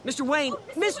 Mr. Wayne,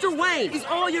 is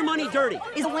all your money dirty?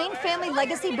 Is the Wayne family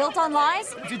legacy built on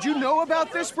lies? Did you know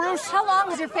about this, Bruce? How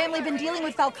long has your family been dealing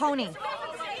with Falcone?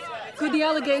 Could the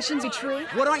allegations be true?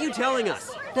 What aren't you telling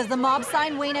us? Does the mob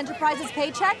sign Wayne Enterprises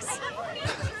paychecks?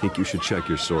 I think you should check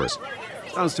your source.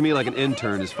 Sounds to me like an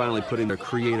intern is finally putting their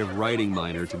creative writing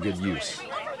minor to good use.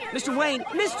 Mr. Wayne!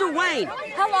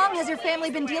 How long has your family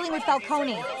been dealing with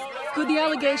Falcone? Could the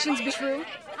allegations be true?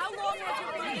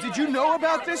 Did you know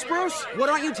about this, Bruce? What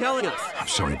aren't you telling us? I'm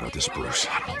sorry about this, Bruce.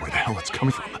 I don't know where the hell it's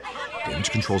coming from.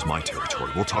 Damage control's my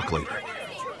territory. We'll talk later.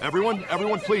 Everyone,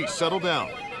 please, settle down.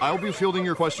 I'll be fielding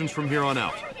your questions from here on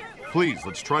out. Please,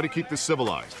 let's try to keep this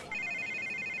civilized.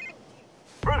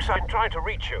 Bruce, I'm trying to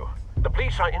reach you. The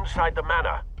police are inside the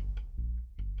manor.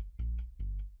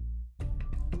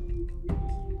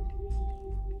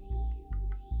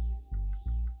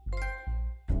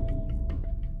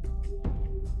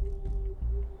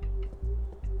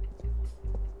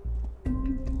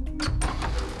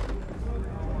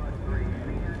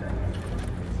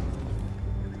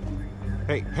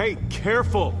 Hey,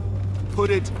 careful! Put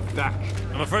it back.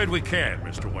 I'm afraid we can't,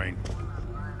 Mr. Wayne.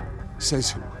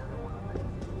 Says who?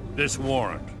 This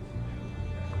warrant.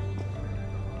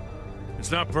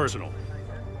 It's not personal.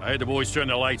 I had the boys turn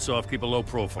the lights off, keep a low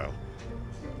profile.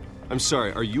 I'm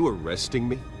sorry, are you arresting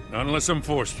me? Not unless I'm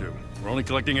forced to. We're only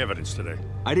collecting evidence today.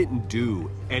 I didn't do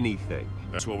anything.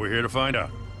 That's what we're here to find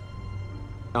out.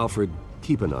 Alfred,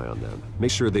 keep an eye on them.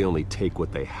 Make sure they only take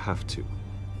what they have to.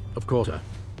 Of course, sir.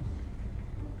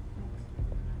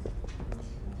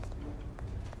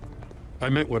 I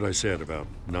meant what I said about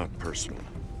not personal.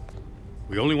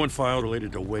 We only want files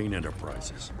related to Wayne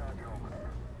Enterprises.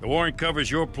 The warrant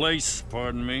covers your place,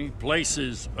 pardon me,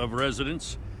 places of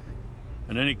residence,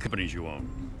 and any companies you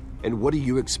own. And what do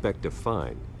you expect to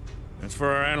find? That's for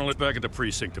our analysts back at the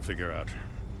precinct to figure out.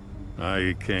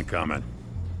 I can't comment.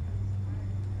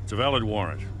 It's a valid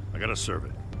warrant. I gotta serve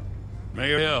it.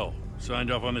 Mayor Hill signed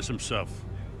off on this himself.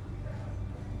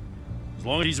 As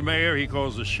long as he's mayor, he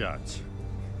calls the shots.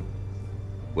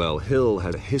 Well, Hill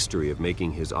has a history of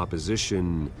making his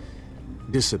opposition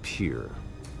disappear.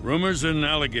 Rumors and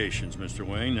allegations, Mr.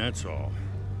 Wayne, that's all.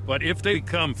 But if they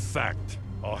become fact,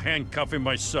 I'll handcuff him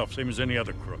myself, same as any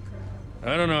other crook.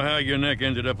 I don't know how your neck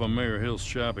ended up on Mayor Hill's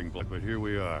shopping block, but here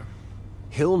we are.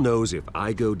 Hill knows if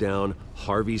I go down,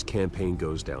 Harvey's campaign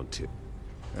goes down too.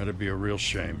 That'd be a real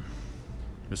shame.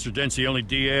 Mr. Dent's the only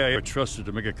DA I ever trusted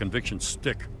to make a conviction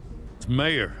stick. As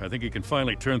mayor, I think he can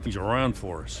finally turn things around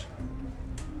for us.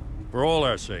 For all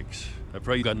our sakes, I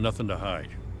pray you got nothing to hide.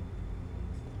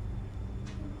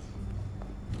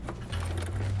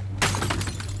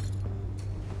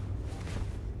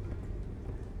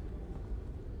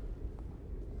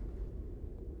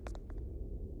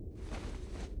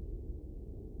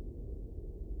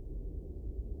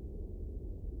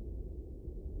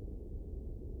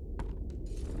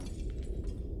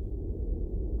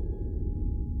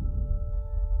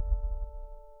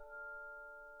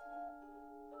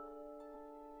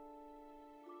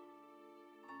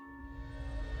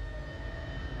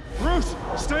 Bruce,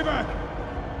 stay back!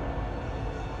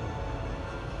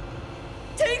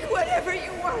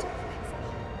 What?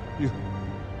 You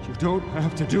don't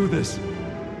have to do this.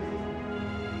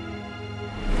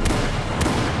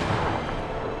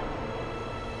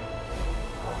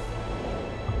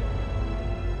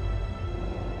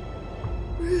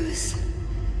 Bruce.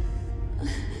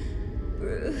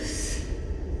 Bruce.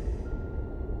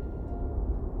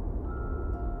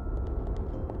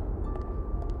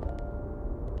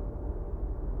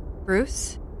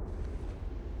 Bruce?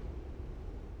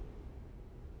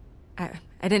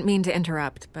 I didn't mean to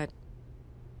interrupt, but...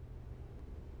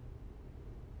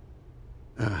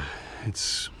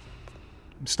 It's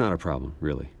not a problem,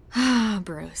 really. Ah,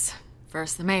 Bruce.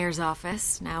 First the mayor's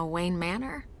office, now Wayne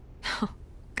Manor.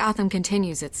 Gotham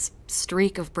continues its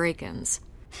streak of break-ins.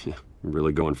 Yeah,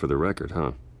 really going for the record,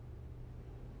 huh?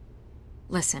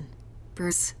 Listen,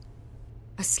 Bruce.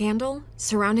 A scandal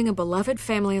surrounding a beloved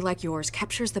family like yours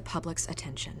captures the public's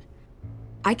attention.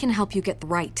 I can help you get the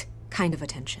right kind of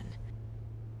attention.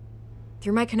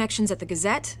 Through my connections at the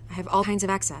Gazette, I have all kinds of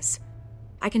access.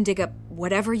 I can dig up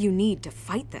whatever you need to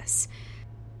fight this.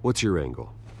 What's your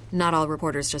angle? Not all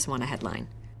reporters just want a headline.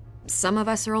 Some of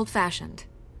us are old-fashioned.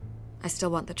 I still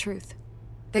want the truth.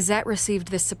 The Gazette received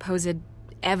this supposed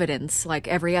evidence like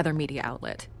every other media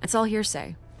outlet. It's all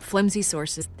hearsay, flimsy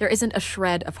sources. There isn't a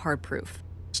shred of hard proof.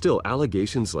 Still,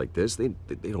 allegations like this, they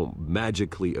don't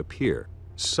magically appear.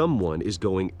 Someone is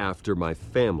going after my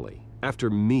family, after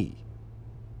me.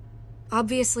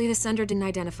 Obviously, the sender didn't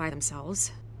identify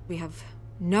themselves. We have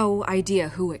no idea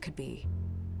who it could be.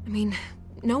 I mean,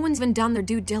 no one's even done their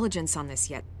due diligence on this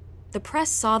yet. The press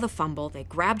saw the fumble, they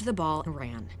grabbed the ball and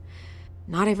ran.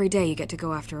 Not every day you get to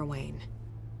go after a Wayne.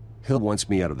 Hill wants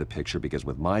me out of the picture because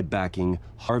with my backing,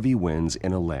 Harvey wins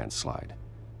in a landslide.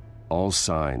 All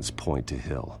signs point to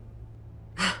Hill.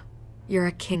 You're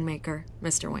a kingmaker,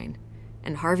 Mr. Wayne.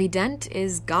 And Harvey Dent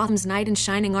is Gotham's knight in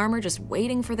shining armor just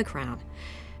waiting for the crown.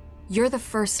 You're the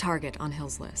first target on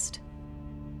Hill's list.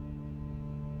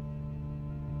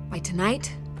 By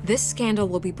tonight, this scandal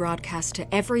will be broadcast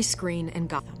to every screen in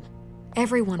Gotham.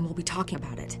 Everyone will be talking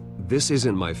about it. This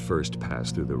isn't my first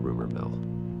pass through the rumor mill.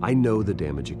 I know the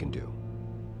damage it can do.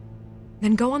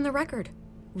 Then go on the record.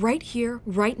 Right here,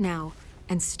 right now,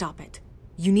 and stop it.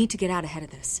 You need to get out ahead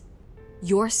of this.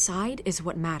 Your side is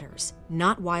what matters,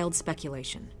 not wild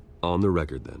speculation. On the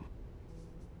record, then.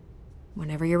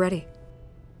 Whenever you're ready.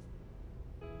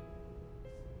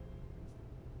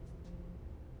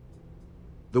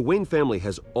 The Wayne family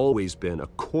has always been a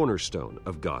cornerstone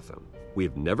of Gotham. We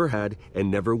have never had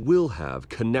and never will have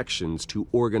connections to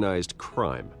organized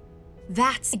crime.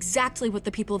 That's exactly what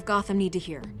the people of Gotham need to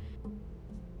hear.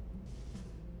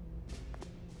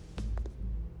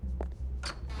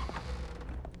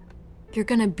 You're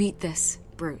gonna beat this,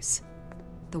 Bruce.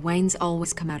 The Waynes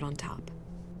always come out on top.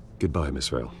 Goodbye,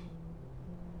 Miss Rail.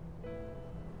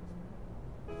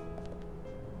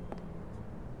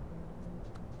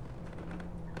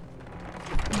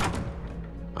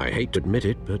 I hate to admit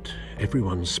it, but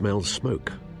everyone smells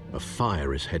smoke. A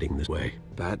fire is heading this way.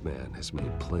 Batman has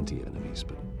made plenty of enemies,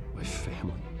 but my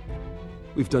family?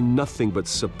 We've done nothing but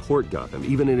support Gotham,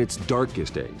 even in its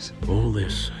darkest days. All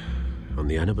this on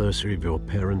the anniversary of your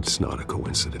parents'... It's not a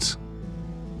coincidence.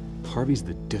 Harvey's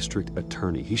the district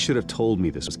attorney. He should have told me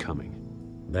this was coming.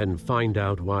 Then find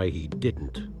out why he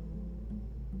didn't.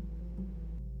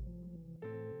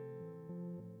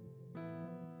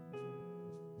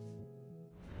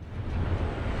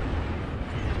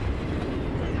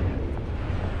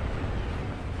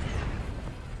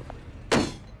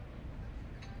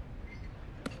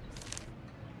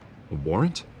 A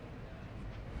warrant?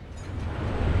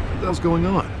 What the hell's going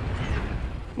on?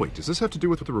 Wait, does this have to do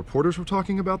with what the reporters were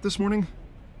talking about this morning?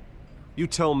 You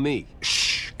tell me.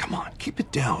 Shh, come on, keep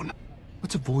it down.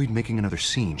 Let's avoid making another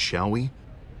scene, shall we?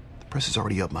 The press is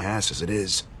already up my ass as it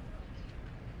is.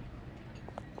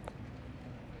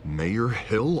 Mayor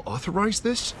Hill authorized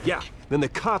this? Yeah, then the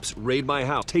cops raid my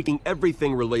house, taking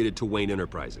everything related to Wayne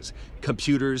Enterprises.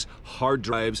 Computers, hard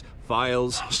drives,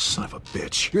 files. Oh, son of a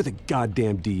bitch. You're the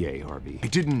goddamn DA, Harvey. I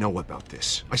didn't know about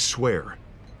this, I swear.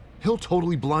 Hill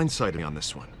totally blindsided me on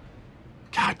this one.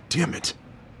 God damn it.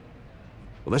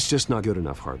 Well, that's just not good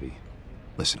enough, Harvey.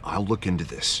 Listen, I'll look into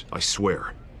this, I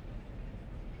swear.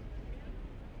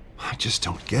 I just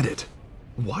don't get it.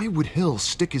 Why would Hill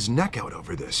stick his neck out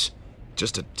over this?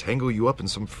 Just to tangle you up in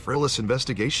some frivolous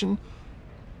investigation?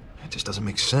 It just doesn't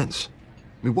make sense.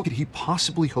 I mean, what could he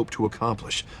possibly hope to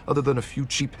accomplish other than a few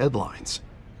cheap headlines?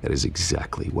 That is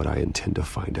exactly what I intend to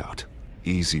find out.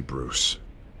 Easy, Bruce.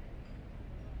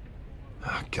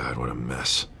 Oh, God, what a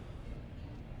mess.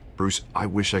 Bruce, I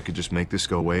wish I could just make this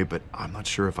go away, but I'm not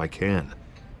sure if I can.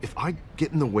 If I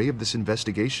get in the way of this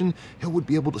investigation, Hill would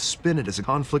be able to spin it as a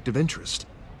conflict of interest.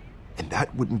 And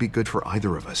that wouldn't be good for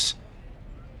either of us.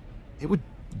 It would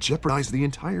jeopardize the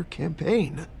entire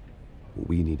campaign.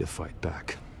 We need to fight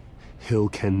back. Hill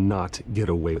cannot get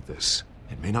away with this.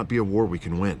 It may not be a war we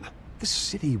can win. The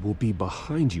city will be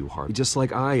behind you, Harvey, just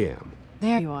like I am.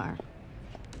 There you are.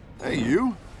 Hey,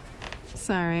 you?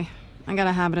 Sorry. I got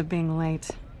a habit of being late.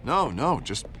 No,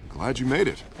 just glad you made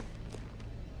it.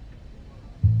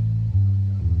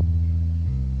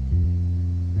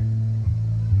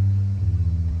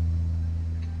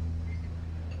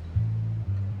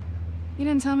 You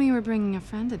didn't tell me you were bringing a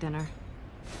friend to dinner.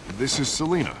 This is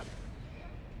Selina.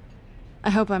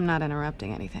 I hope I'm not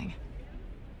interrupting anything.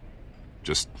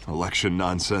 Just election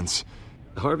nonsense.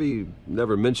 Harvey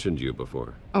never mentioned you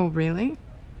before. Oh, really?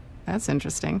 That's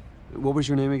interesting. What was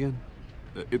your name again?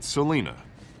 It's Selina.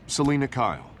 Selina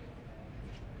Kyle.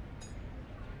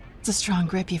 It's a strong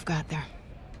grip you've got there.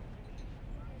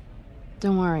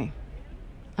 Don't worry.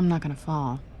 I'm not gonna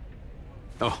fall.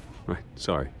 Oh, right.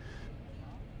 Sorry.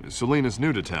 Selina's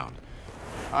new to town.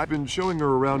 I've been showing her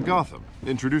around Gotham,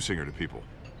 introducing her to people.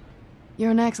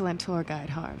 You're an excellent tour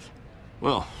guide, Harv.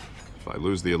 Well, if I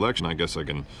lose the election, I guess I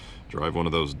can drive one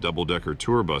of those double-decker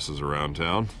tour buses around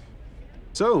town.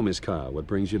 So, Miss Kyle, what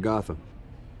brings you to Gotham?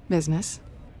 Business.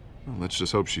 Well, let's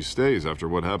just hope she stays after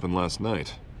what happened last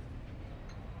night.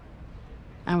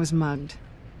 I was mugged.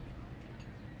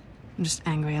 I'm just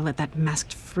angry I let that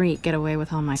masked freak get away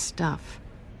with all my stuff.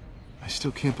 I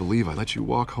still can't believe I let you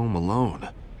walk home alone.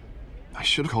 I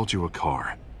should have called you a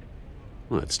car.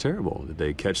 Well, that's terrible. Did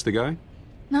they catch the guy?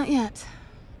 Not yet.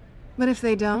 But if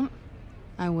they don't,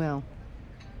 I will.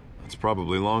 It's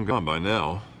probably long gone by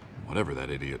now, whatever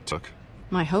that idiot took.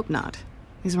 I hope not.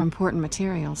 These were important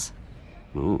materials.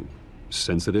 Ooh,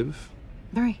 sensitive?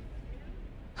 Very.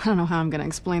 I don't know how I'm gonna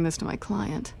explain this to my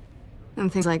client.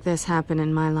 And things like this happen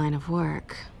in my line of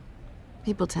work.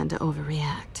 People tend to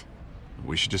overreact.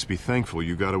 We should just be thankful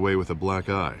you got away with a black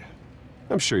eye.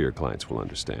 I'm sure your clients will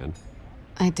understand.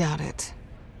 I doubt it.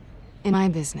 In my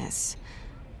business,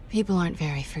 people aren't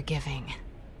very forgiving.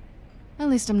 At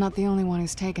least I'm not the only one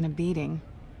who's taken a beating.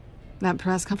 That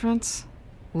press conference?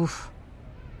 Oof.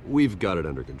 We've got it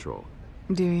under control.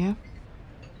 Do you?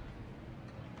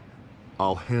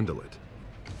 I'll handle it.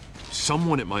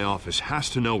 Someone at my office has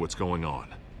to know what's going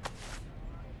on.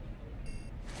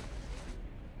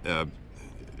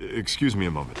 Excuse me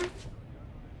a moment.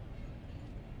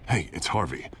 Hey, it's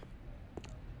Harvey.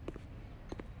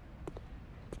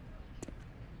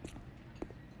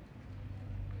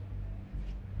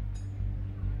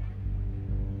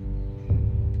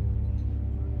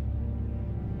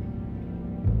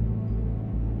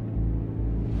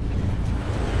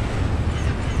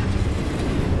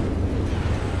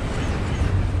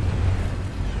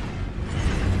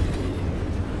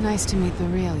 Nice to meet the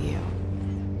real you.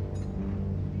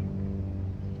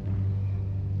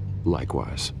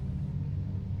 Likewise.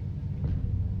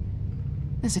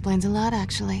 This explains a lot,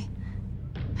 actually.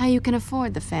 How you can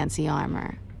afford the fancy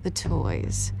armor, the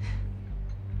toys.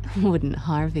 Wouldn't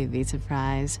Harvey be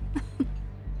surprised?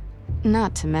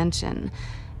 Not to mention,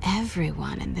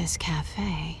 everyone in this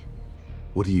cafe.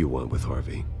 What do you want with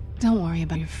Harvey? Don't worry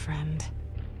about your friend.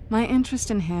 My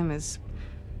interest in him is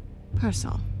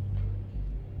personal.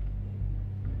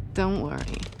 Don't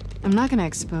worry. I'm not gonna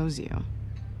expose you.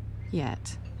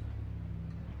 Yet.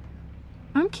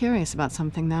 I'm curious about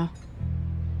something, though.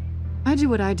 I do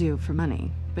what I do for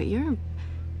money, but you're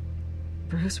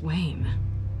Bruce Wayne.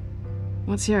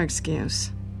 What's your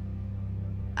excuse?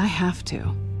 I have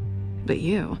to. But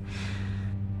you...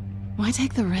 why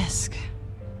take the risk?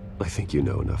 I think you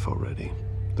know enough already.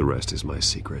 The rest is my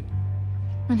secret.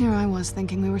 And here I was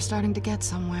thinking we were starting to get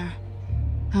somewhere.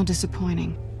 How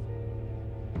disappointing.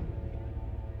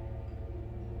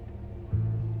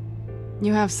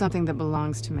 You have something that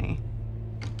belongs to me.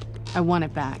 I want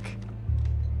it back.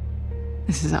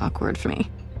 This is awkward for me.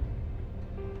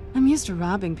 I'm used to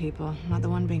robbing people, not the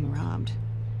one being robbed.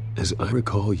 As I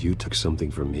recall, you took something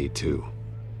from me, too.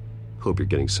 Hope you're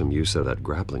getting some use out of that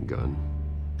grappling gun.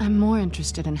 I'm more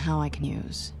interested in how I can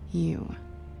use you.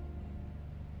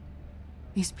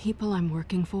 These people I'm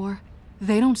working for,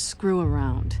 they don't screw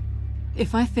around.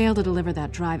 If I fail to deliver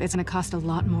that drive, it's gonna cost a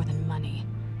lot more than money.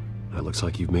 It looks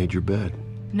like you've made your bed.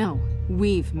 No,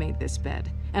 we've made this bed,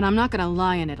 and I'm not gonna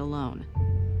lie in it alone.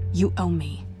 You owe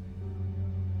me.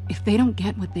 If they don't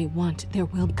get what they want, there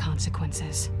will be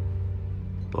consequences.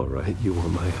 All right, you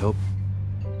want my help?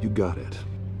 You got it.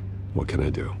 What can I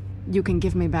do? You can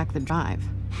give me back the drive.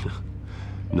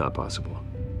 Not possible.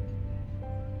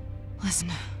 Listen,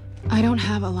 I don't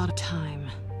have a lot of time.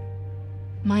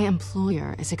 My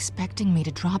employer is expecting me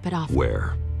to drop it off.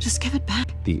 Where? Just give it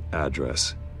back. The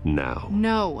address, now.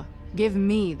 No. Give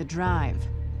me the drive.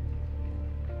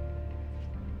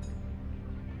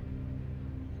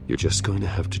 You're just going to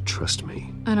have to trust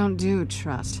me. I don't do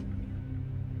trust.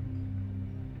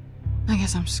 I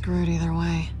guess I'm screwed either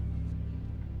way.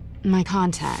 My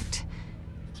contact.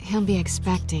 He'll be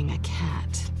expecting a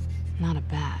cat, not a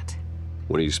bat.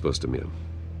 When are you supposed to meet him?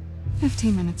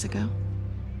 15 minutes ago.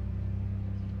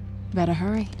 Better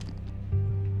hurry.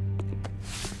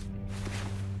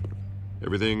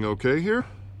 Everything okay here?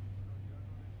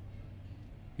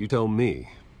 You tell me.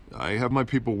 I have my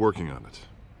people working on it.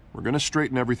 We're gonna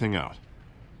straighten everything out.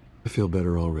 I feel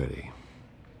better already.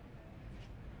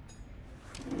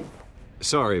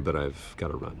 Sorry, but I've got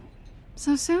to run.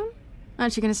 So soon?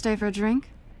 Aren't you gonna stay for a drink?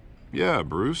 Yeah,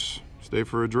 Bruce. Stay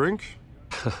for a drink?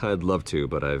 I'd love to,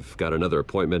 but I've got another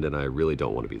appointment and I really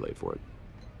don't want to be late for it.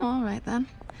 All right, then.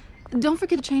 Don't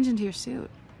forget to change into your suit.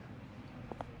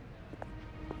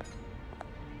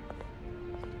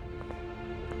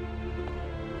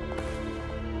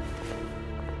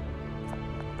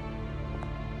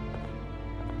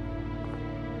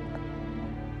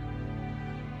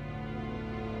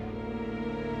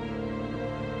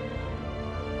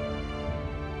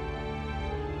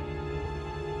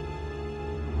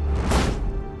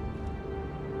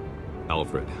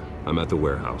 Alfred, I'm at the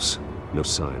warehouse. No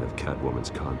sign of Catwoman's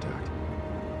contact.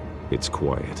 It's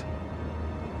quiet.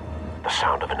 The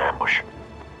sound of an ambush.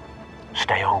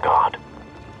 Stay on guard.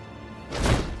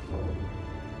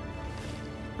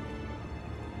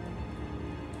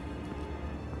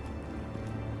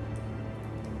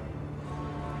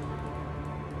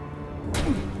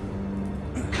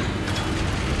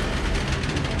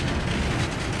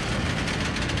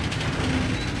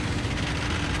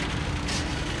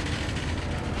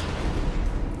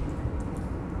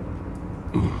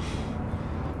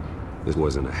 This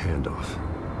wasn't a handoff.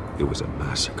 It was a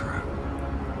massacre.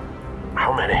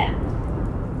 How many?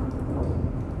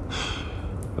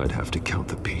 I'd have to count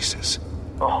the pieces.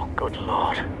 Oh, good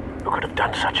Lord. Who could have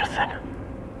done such a thing?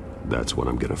 That's what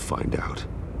I'm gonna find out.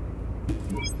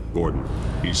 Gordon,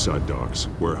 East Side Docks,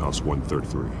 Warehouse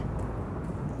 133.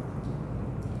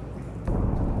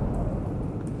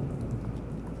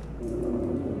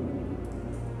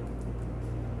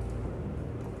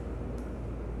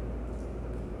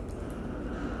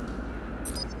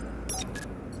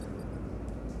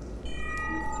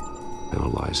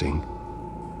 Analyzing.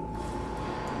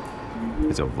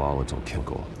 It's a volatile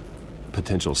chemical.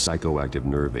 Potential psychoactive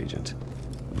nerve agent.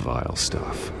 Vile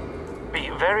stuff. Be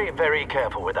very, very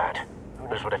careful with that. Who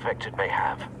knows what effects it may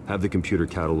have. Have the computer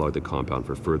catalog the compound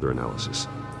for further analysis.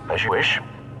 As you wish.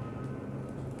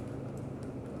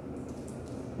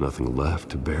 Nothing left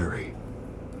to bury.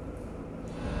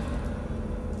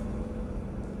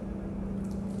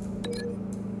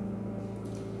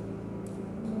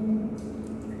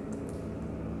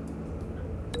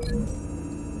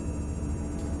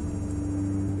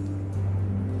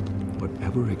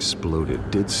 Whatever exploded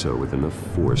did so with enough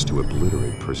force to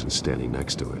obliterate persons standing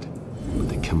next to it. But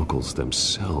the chemicals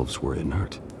themselves were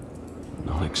inert,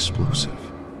 non-explosive.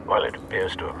 Well, it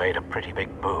appears to have made a pretty big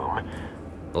boom.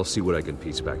 I'll see what I can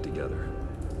piece back together.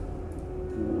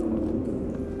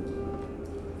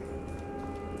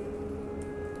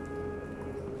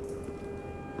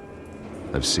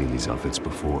 I've seen these outfits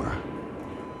before.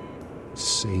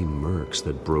 Same mercs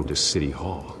that broke to City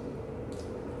Hall.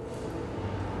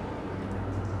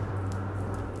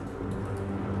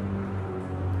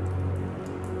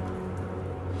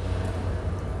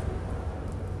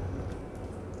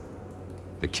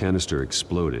 The canister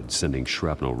exploded, sending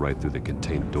shrapnel right through the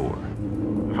contained door.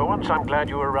 For once, I'm glad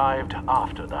you arrived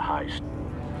after the heist.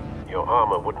 Your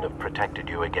armor wouldn't have protected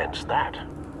you against that.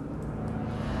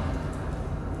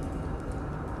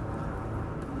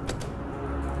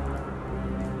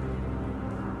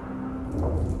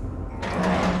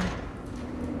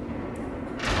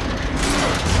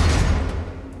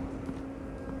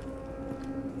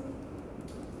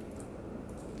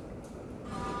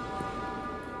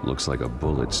 Looks like a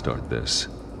bullet started this.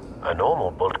 A normal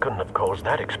bullet couldn't have caused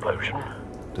that explosion.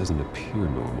 Doesn't appear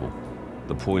normal.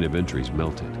 The point of entry's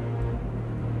melted.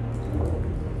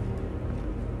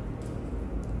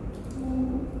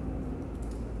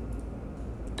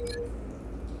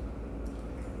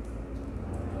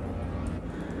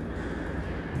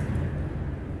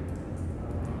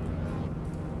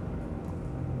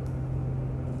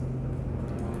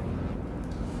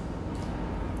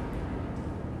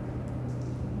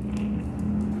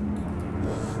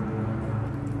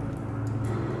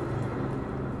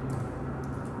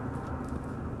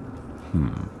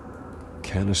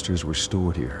 canisters were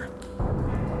stored here.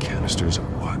 Canisters of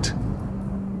what?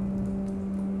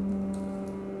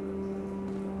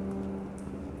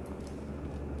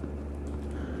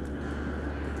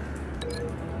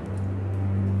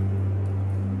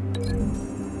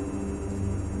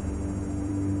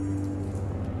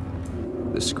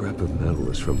 The scrap of metal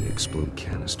is from the exploded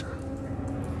canister.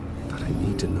 But I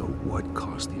need to know what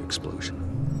caused the explosion.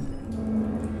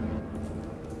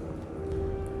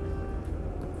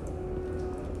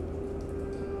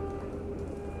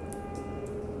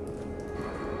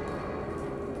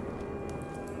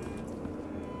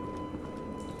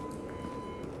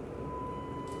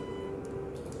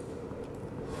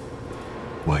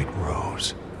 White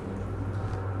Rose.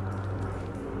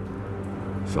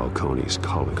 Falcone's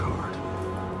calling card.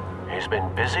 He's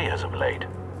been busy as of late.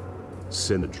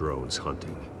 Send the drones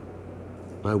hunting.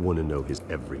 I want to know his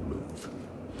every move.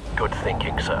 Good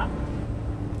thinking, sir.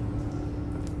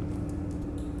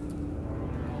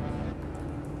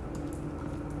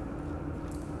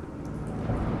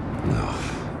 No.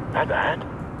 And that?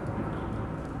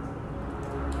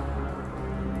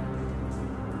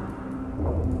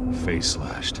 Face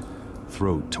slashed.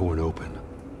 Throat torn open.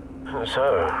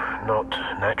 So, not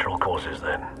natural causes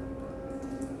then.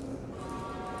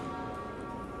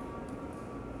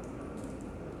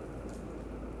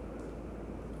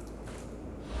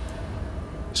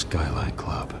 Skyline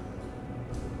Club.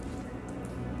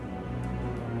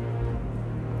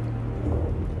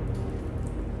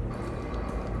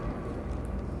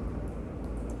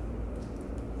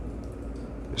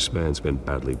 This man's been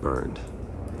badly burned.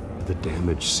 The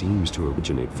damage seems to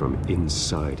originate from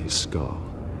inside his skull.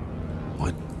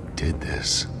 What did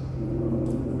this?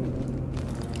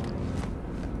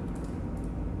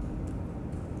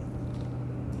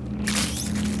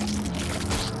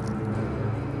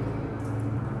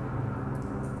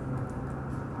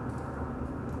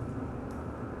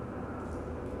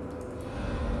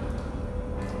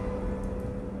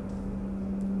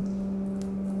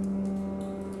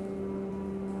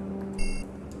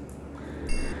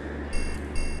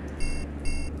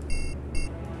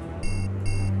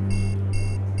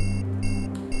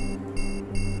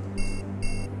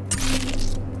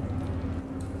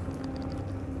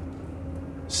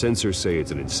 Sensors say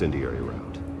it's an incendiary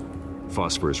round.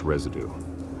 Phosphorus residue.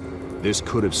 This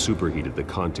could have superheated the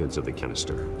contents of the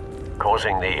canister,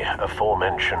 causing the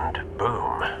aforementioned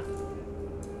boom.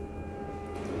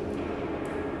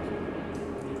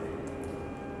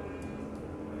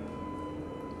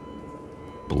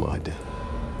 Blood,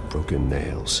 broken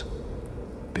nails,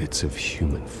 bits of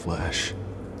human flesh.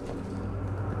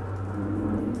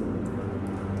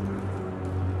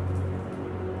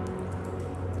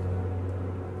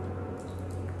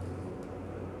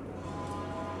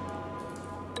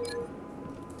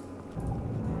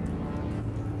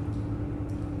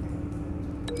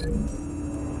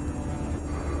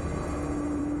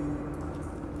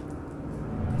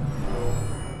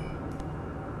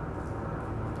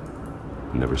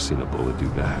 Never seen a bullet do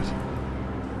that.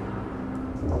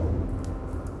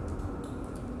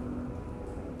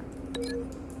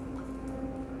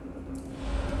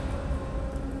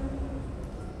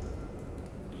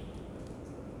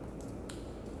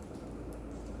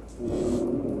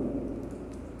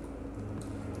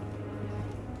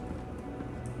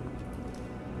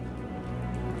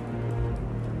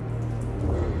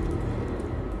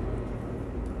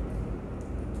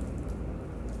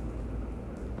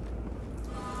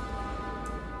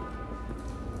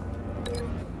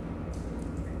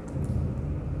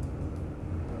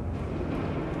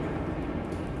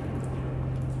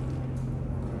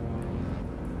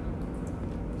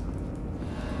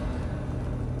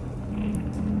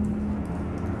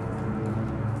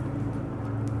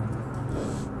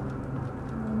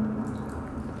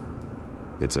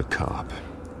 It's a cop.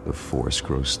 The force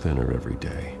grows thinner every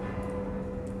day.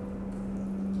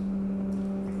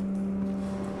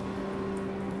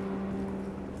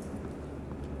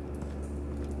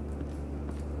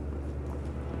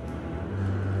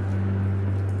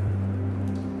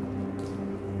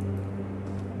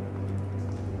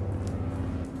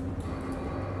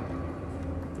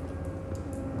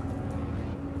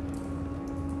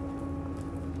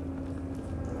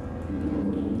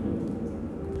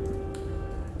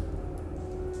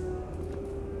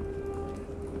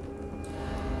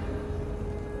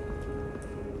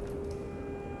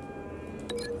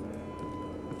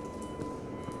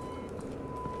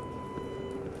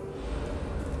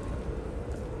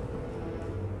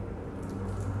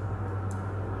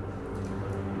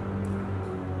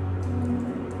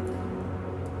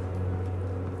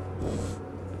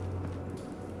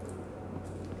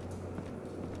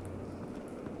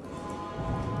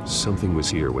 something was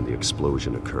here when the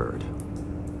explosion occurred.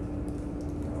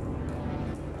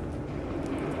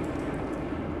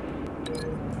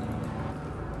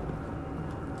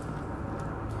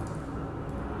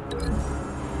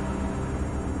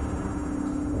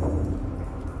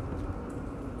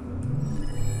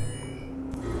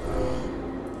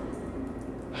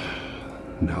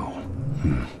 No.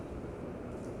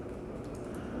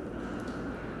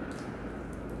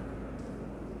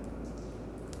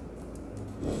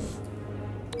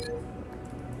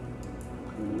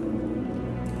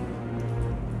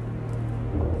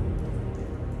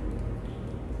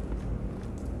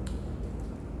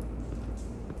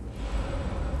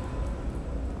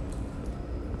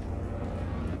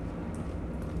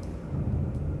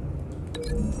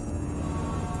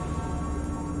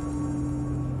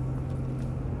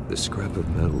 The scrap of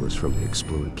metal is from the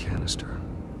exploded canister.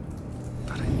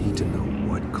 But I need to know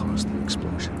what caused the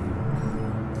explosion.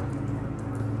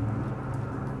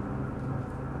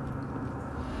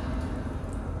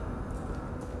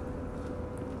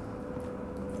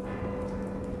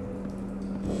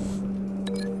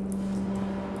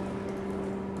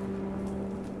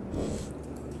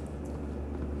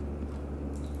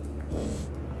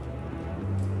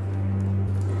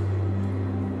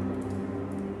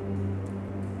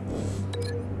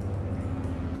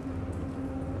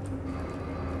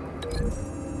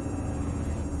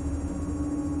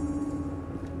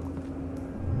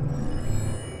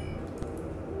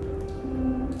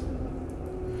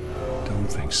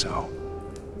 Think so.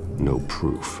 No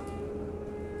proof.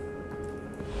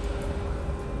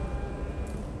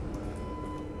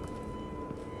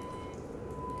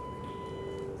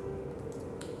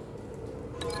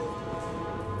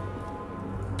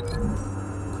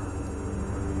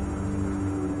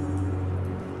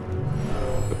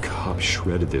 The cop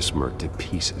shredded this merc to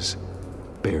pieces,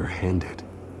 bare-handed.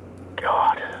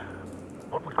 God,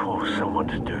 what would cause someone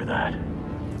to do that?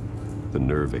 The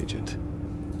nerve agent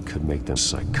could make them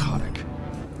psychotic.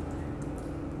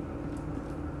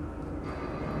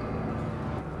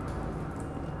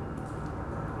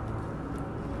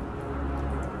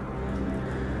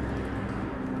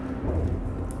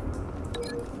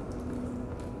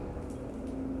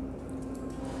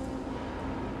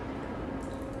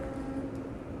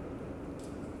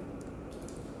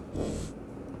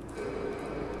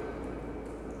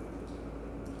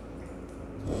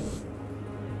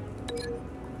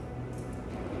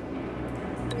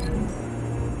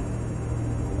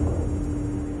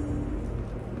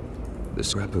 The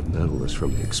scrap of metal is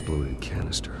from the exploded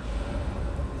canister.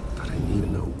 But I need to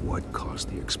know what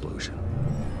caused the explosion.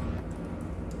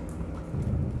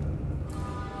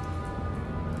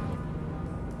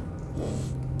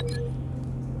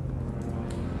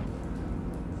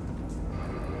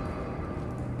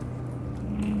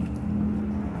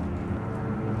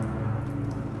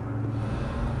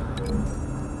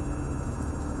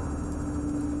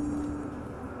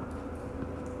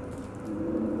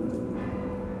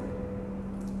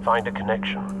 Find a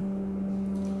connection.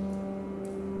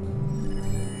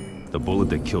 The bullet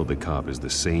that killed the cop is the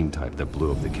same type that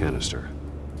blew up the canister.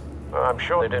 I'm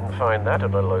sure they didn't find that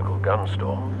at a local gun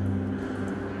store.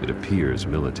 It appears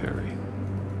military.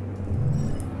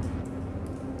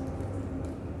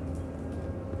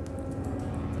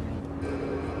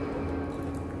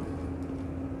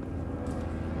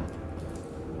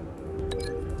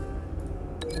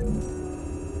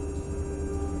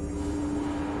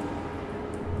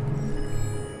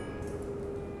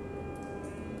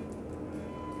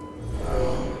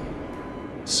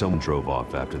 Someone drove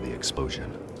off after the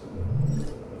explosion.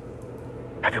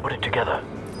 Have you put it together?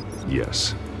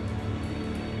 Yes.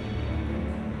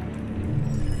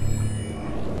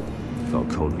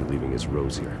 Falcone leaving his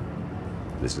rosier.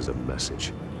 This is a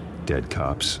message. Dead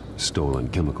cops, stolen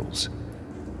chemicals.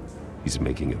 He's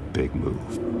making a big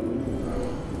move.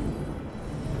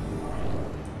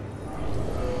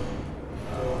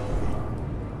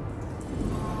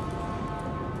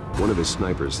 One of his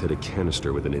snipers hit a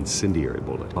canister with an incendiary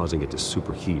bullet, causing it to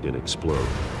superheat and explode.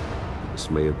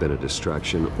 This may have been a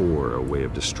distraction or a way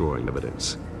of destroying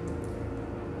evidence.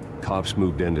 Cops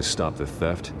moved in to stop the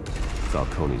theft.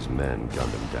 Falcone's men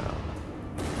gunned him down.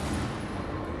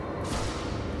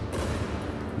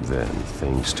 Then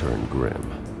things turned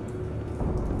grim.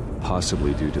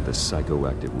 Possibly due to the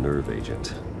psychoactive nerve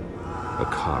agent. A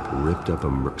cop ripped up a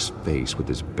merc's face with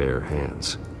his bare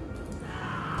hands.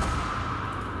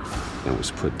 And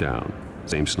was put down.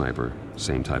 Same sniper,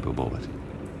 same type of bullet.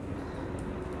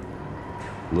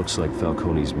 Looks like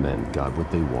Falcone's men got what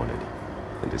they wanted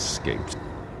and escaped.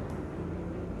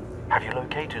 Have you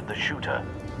located the shooter?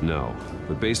 No,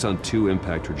 but based on 2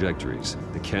 impact trajectories,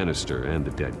 the canister and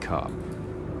the dead cop,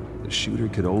 the shooter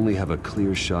could only have a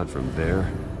clear shot from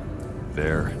there,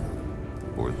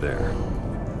 or there,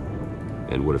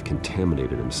 and would have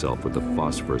contaminated himself with the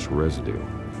phosphorus residue.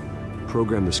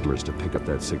 Program the skimmers to pick up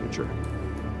that signature.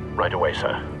 Right away,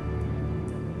 sir.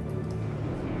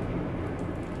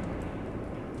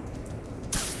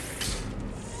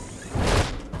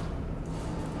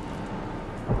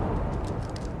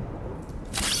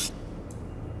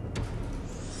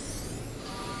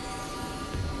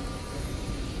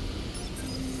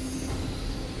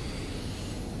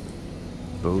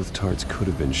 Both tarts could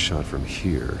have been shot from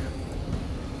here,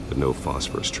 but no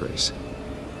phosphorus trace.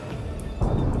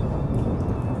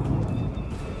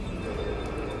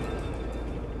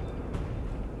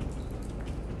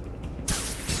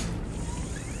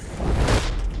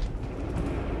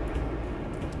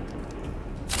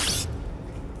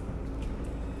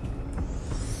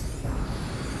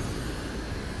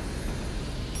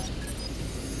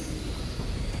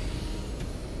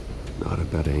 Not a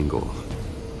bad angle.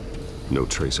 No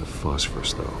trace of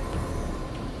phosphorus, though.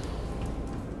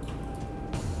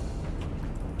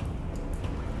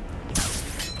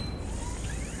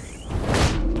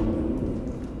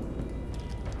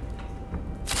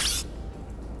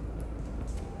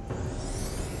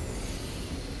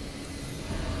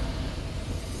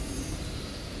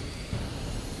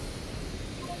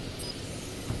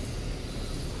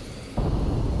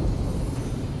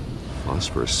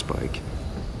 Phosphorus spike.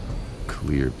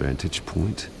 Clear vantage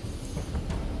point.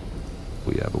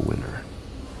 We have a winner.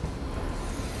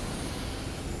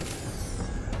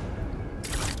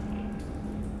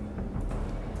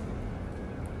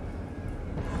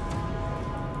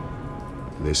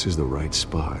 This is the right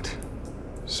spot.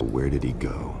 So where did he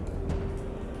go?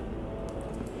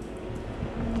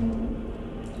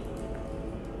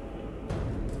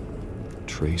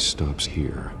 Trace stops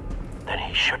here. Then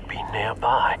he should be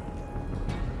nearby.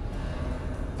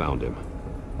 Found him.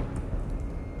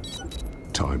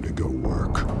 Time to go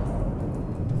work.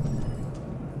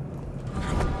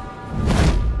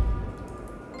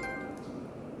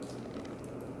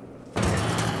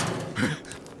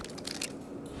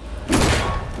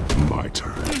 My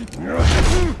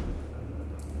turn.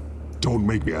 Don't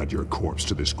make me add your corpse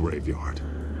to this graveyard.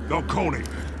 Falcone,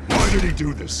 why did he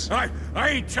do this? I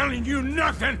ain't telling you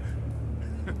nothing!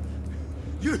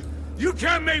 You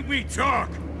can't make me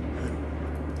talk!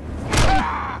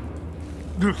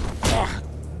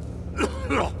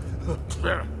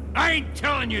 I ain't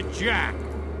telling you, Jack!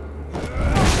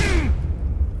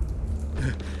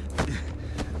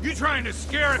 You trying to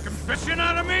scare a confession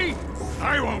out of me?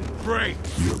 I won't break!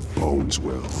 Your bones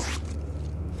will.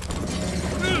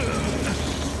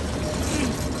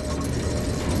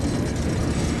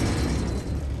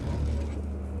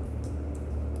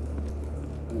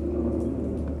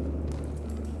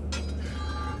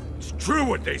 It's true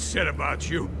what they said about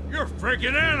you. You're a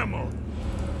freaking animal!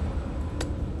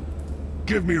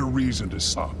 Give me a reason to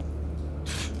stop.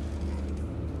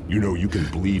 You know you can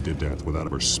bleed to death without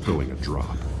ever spilling a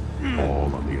drop.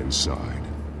 All on the inside.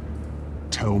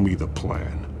 Tell me the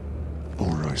plan,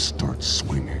 or I start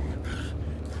swinging.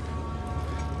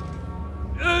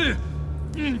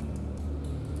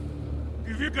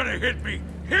 If you're gonna hit me,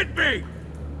 hit me!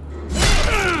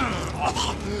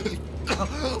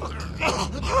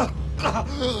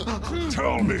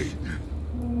 Tell me!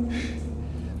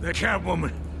 The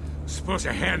Catwoman was supposed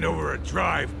to hand over a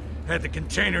drive. Had the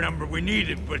container number we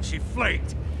needed, but she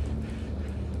flaked.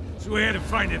 So we had to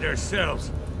find it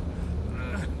ourselves.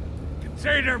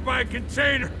 Container by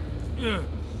container.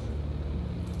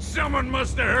 Someone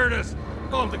must have heard us.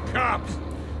 Called the cops.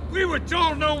 We were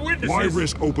told no witnesses. Why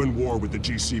risk open war with the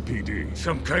GCPD?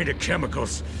 Some kind of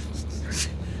chemicals.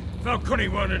 Falcone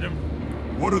wanted them.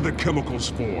 What are the chemicals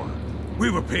for?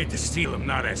 We were paid to steal them,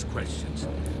 not ask questions.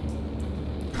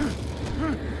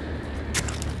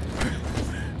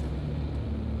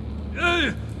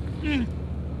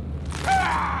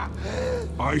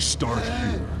 I start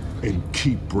here and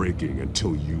keep breaking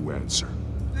until you answer.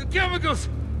 The chemicals!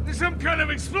 There's some kind of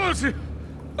explosive!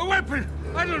 A weapon!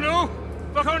 I don't know!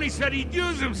 Falcone said he'd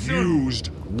use them soon! Used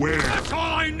where? That's all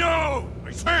I know!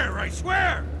 I swear, I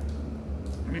swear!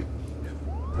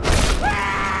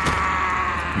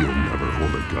 You'll never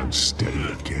hold a gun steady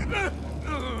again.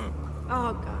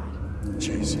 Oh, God.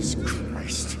 Jesus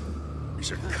Christ.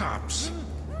 These are cops.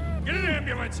 Get an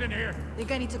ambulance in here!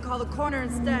 Think I need to call the coroner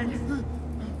instead.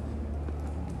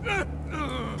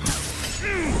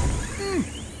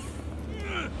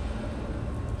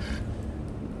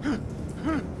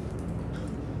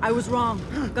 I was wrong.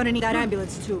 Gonna need that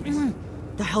ambulance too.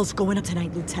 the hell's going on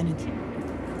tonight, Lieutenant?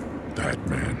 That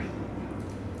man.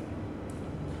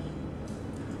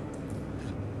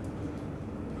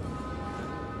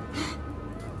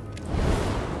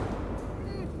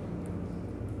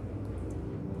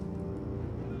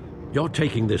 You're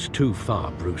taking this too far,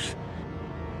 Bruce.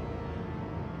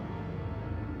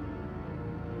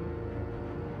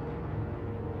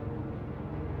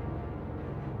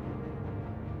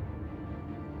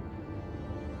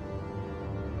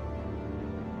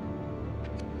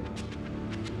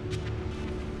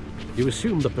 You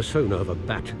assume the persona of a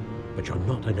bat, but you're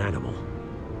not an animal.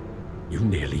 You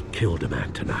nearly killed a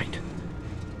man tonight.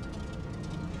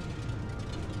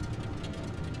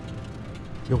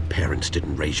 Your parents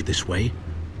didn't raise you this way.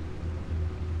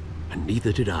 And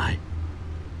neither did I.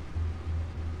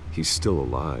 He's still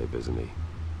alive, isn't he?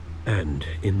 And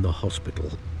in the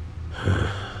hospital.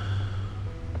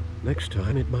 Next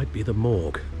time it might be the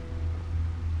morgue.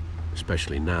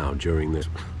 Especially now, during this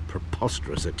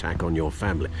preposterous attack on your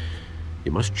family.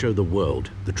 You must show the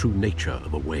world the true nature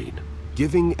of a Wayne.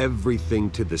 Giving everything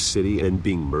to the city and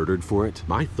being murdered for it?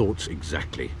 My thoughts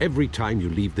exactly. Every time you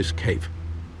leave this cave.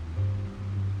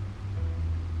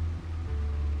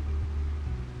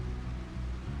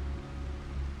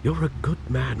 You're a good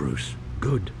man, Bruce.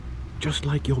 Good. Just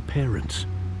like your parents.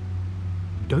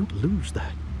 Don't lose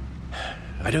that.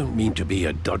 I don't mean to be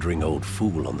a doddering old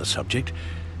fool on the subject,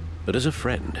 but as a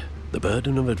friend, the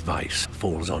burden of advice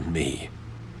falls on me.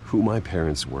 Who my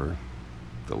parents were,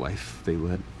 the life they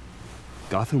led,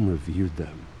 Gotham revered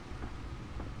them.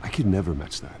 I could never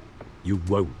match that. You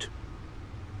won't.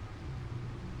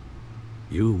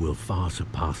 You will far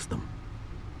surpass them.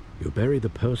 You bury the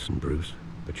person, Bruce,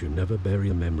 but you never bury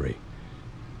a memory.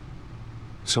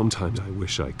 Sometimes I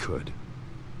wish I could.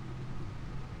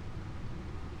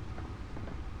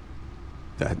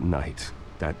 That night,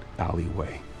 that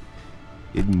alleyway,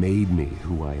 it made me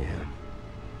who I am.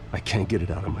 I can't get it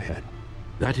out of my head.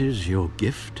 That is your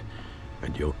gift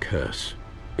and your curse.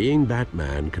 Being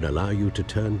Batman can allow you to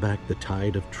turn back the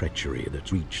tide of treachery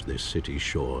that's reached this city's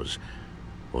shores,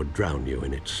 or drown you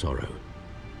in its sorrow.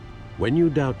 When you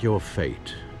doubt your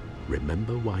fate,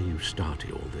 remember why you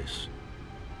started all this.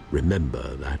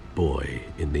 Remember that boy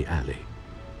in the alley.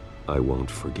 I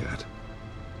won't forget.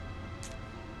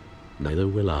 Neither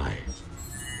will I.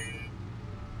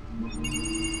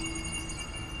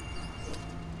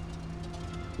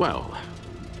 Well,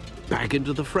 back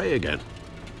into the fray again.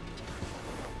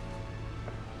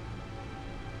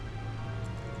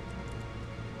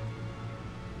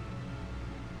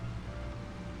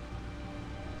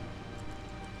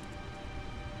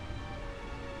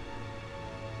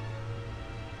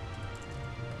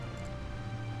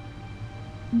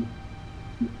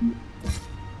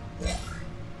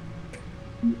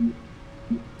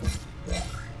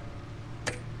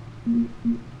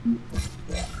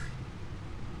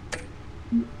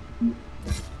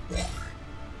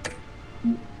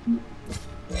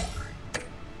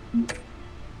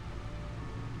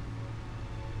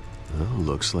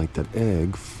 Looks like that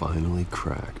egg finally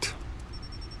cracked.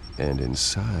 And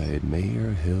inside,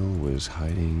 Mayor Hill was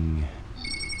hiding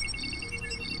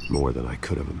more than I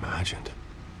could have imagined.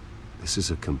 This is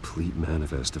a complete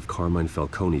manifest of Carmine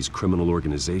Falcone's criminal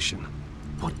organization.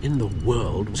 What in the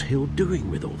world was Hill doing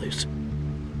with all this?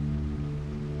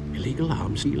 Illegal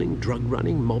arms dealing, drug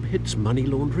running, mob hits, money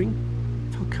laundering?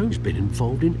 Falcone's been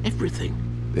involved in everything.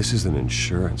 This is an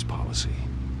insurance policy.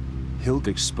 He'll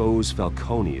expose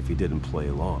Falcone if he didn't play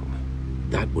along.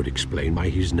 That would explain why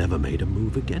he's never made a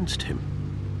move against him.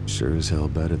 Sure as hell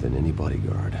better than any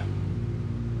bodyguard.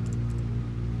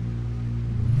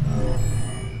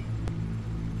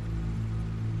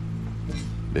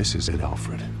 This is it,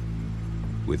 Alfred.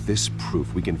 With this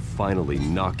proof, we can finally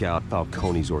knock out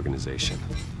Falcone's organization.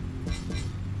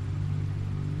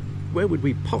 Where would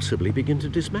we possibly begin to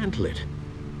dismantle it?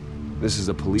 This is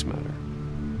a police matter.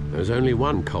 There's only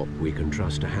one cop we can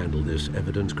trust to handle this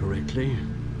evidence correctly.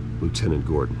 Lieutenant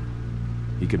Gordon.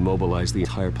 He could mobilize the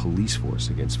entire police force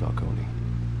against Falcone.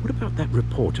 What about that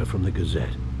reporter from the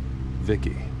Gazette?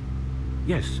 Vicky.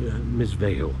 Yes, Miss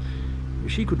Vale.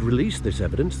 She could release this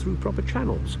evidence through proper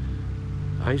channels.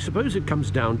 I suppose it comes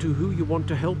down to who you want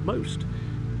to help most.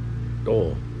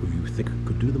 Or who you think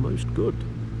could do the most good.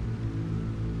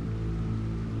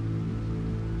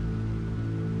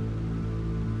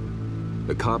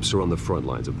 The cops are on the front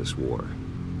lines of this war.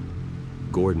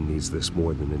 Gordon needs this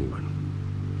more than anyone.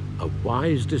 A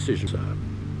wise decision, sir.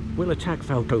 We'll attack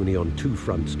Falcone on two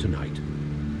fronts tonight.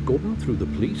 Gordon through the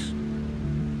police,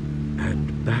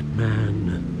 and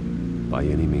Batman... by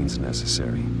any means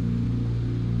necessary.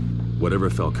 Whatever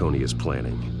Falcone is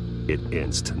planning, it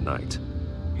ends tonight.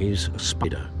 He's a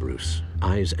spider, Bruce.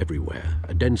 Eyes everywhere.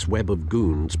 A dense web of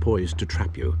goons poised to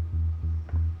trap you.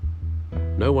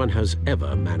 No one has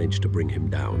ever managed to bring him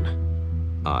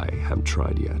down. I haven't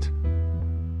tried yet.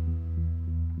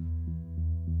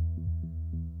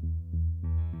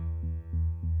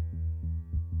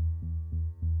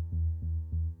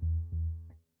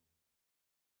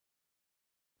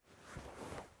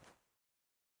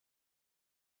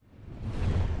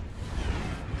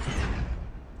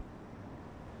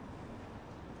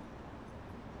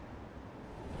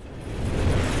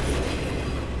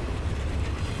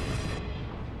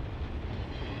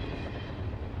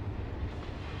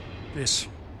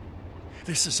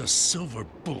 This is a silver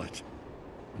bullet.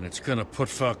 And it's gonna put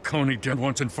Falcone dead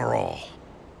once and for all.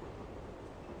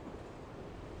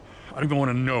 I don't even want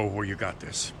to know where you got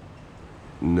this.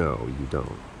 No, you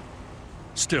don't.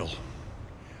 Still,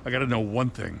 I gotta know one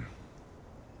thing.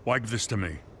 Why give this to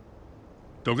me?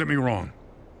 Don't get me wrong.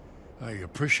 I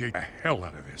appreciate the hell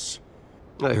out of this.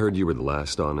 I heard you were the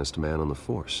last honest man on the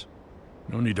force.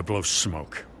 No need to blow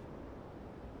smoke.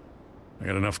 I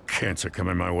got enough cancer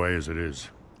coming my way as it is.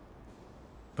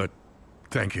 But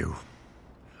thank you.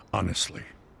 Honestly.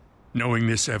 Knowing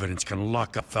this evidence can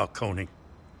lock up Falcone.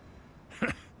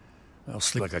 I'll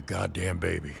sleep like a goddamn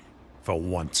baby. For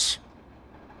once.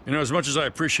 You know, as much as I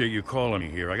appreciate you calling me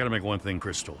here, I gotta make one thing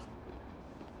crystal.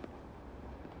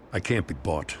 I can't be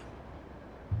bought.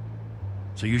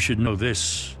 So you should know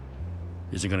this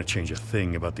isn't gonna change a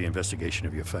thing about the investigation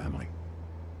of your family.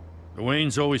 The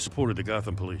Waynes always supported the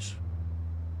Gotham police.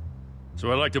 So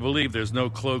I like to believe there's no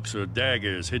cloaks or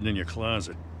daggers hidden in your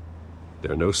closet.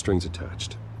 There are no strings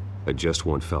attached. I just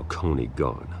want Falcone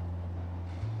gone.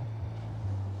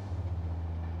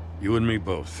 You and me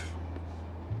both.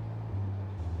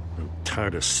 I'm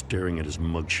tired of staring at his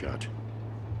mugshot.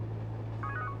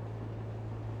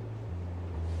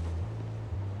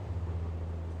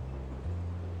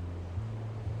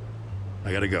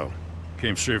 I gotta go.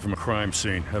 Came straight from a crime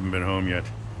scene. Haven't been home yet.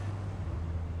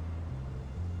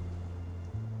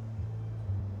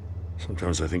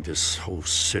 Sometimes I think this whole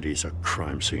city's a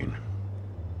crime scene.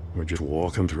 We're just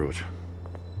walking through it.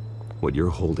 What you're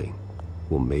holding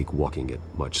will make walking it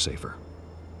much safer.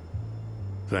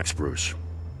 Thanks, Bruce.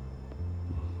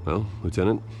 Well,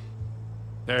 Lieutenant?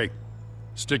 Hey,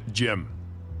 stick to Jim.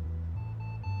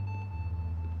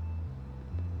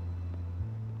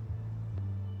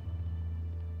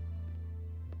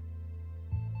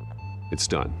 It's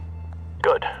done.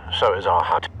 Good. So is our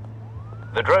hut.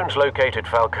 The drones located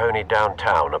Falcone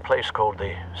downtown, a place called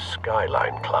the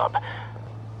Skyline Club.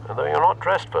 Though you're not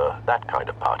dressed for that kind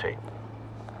of party.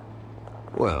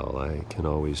 Well, I can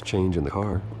always change in the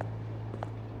car.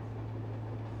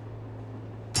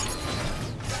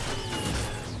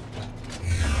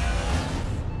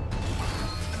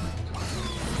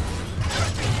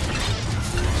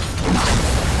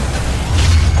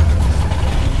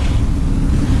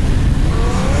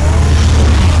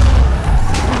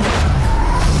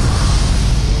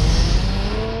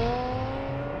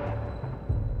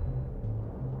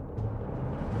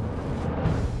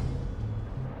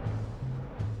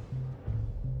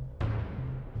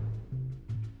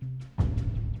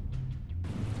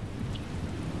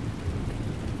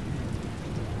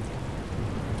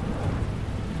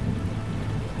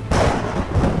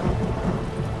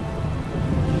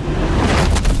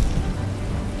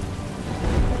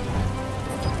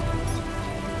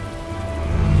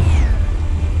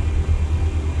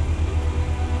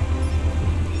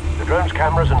 Drone's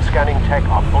cameras and scanning tech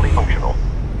are fully functional.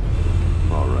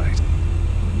 All right.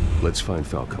 Let's find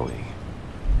Falcone.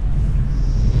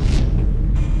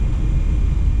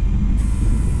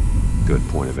 Good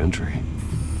point of entry.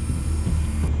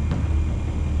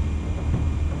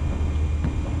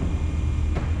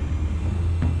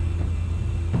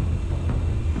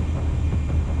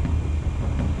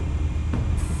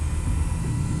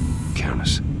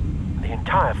 Countess. The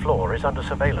entire floor is under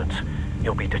surveillance.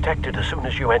 You'll be detected as soon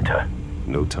as you enter.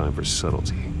 No time for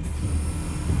subtlety.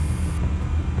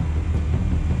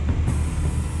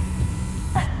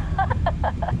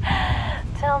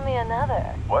 Tell me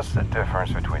another. What's the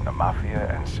difference between the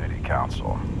Mafia and City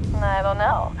Council? I don't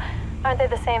know. Aren't they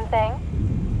the same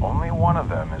thing? Only one of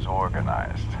them is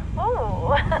organized.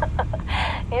 Ooh,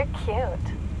 you're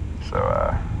cute. So,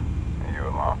 are you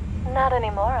alone? Not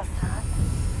anymore, I'm not.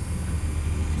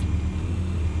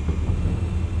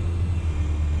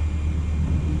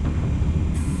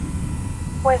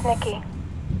 Where's Nikki?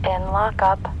 In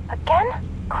lockup. Again?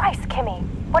 Christ, Kimmy.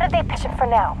 What did they pitch him for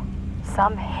now?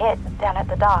 Some hit down at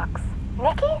the docks.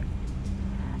 Nikki?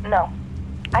 No.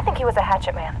 I think he was a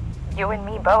hatchet man. You and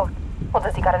me both. Well,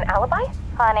 does he got an alibi?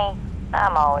 Honey,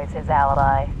 I'm always his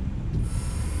alibi.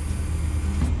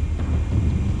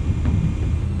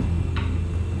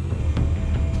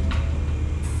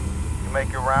 You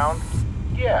make your round?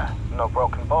 Yeah, no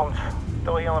broken bones.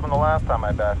 Still healing from the last time,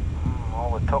 I bet.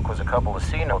 All it took was a couple of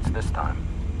C notes this time.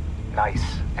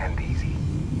 Nice and easy.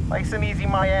 Nice and easy,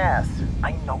 my ass.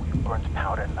 I know you burned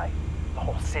powder tonight. The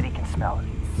whole city can smell it.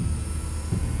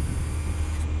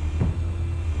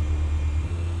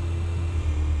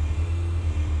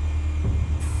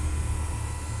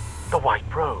 The white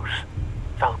rose.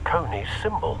 Falcone's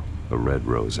symbol. A red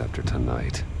rose after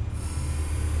tonight.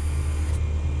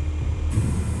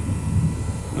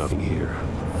 Nothing here.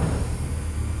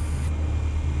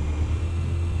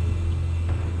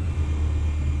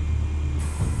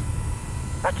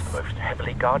 That's the most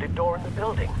heavily guarded door in the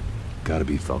building. Gotta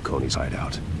be Falcone's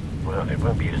hideout. Well, it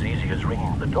won't be as easy as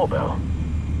ringing the doorbell.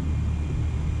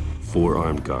 4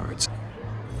 armed guards.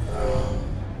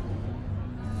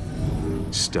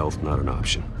 Stealth not an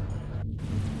option.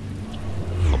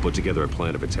 I'll put together a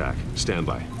plan of attack. Stand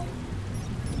by.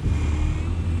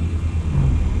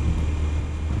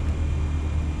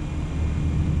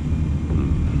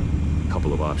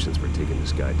 Couple of options for taking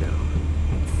this guy down.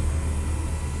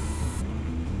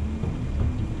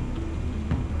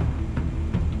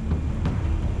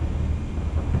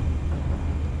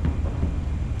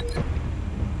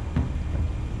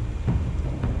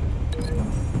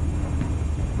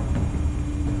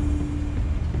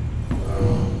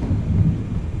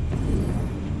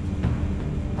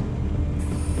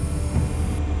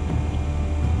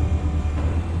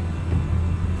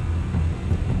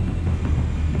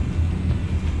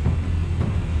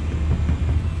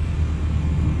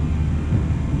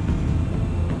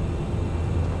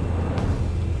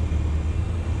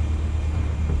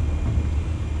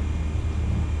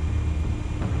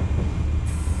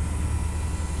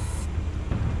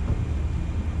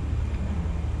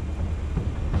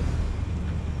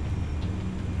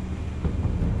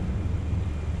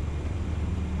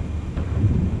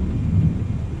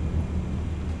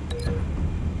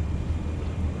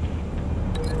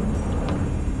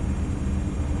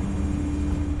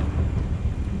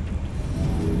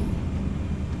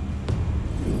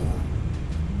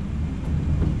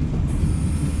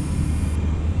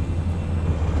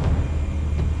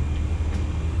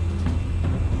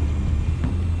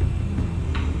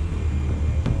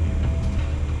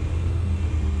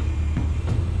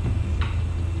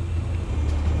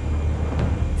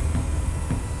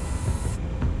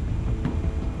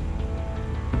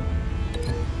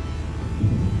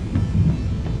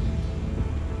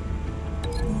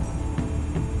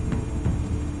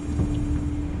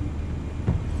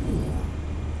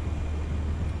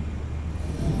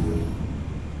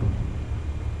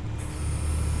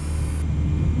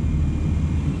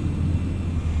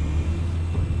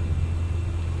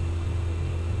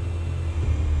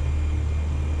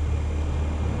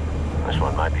 This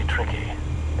one might be tricky.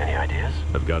 Any ideas?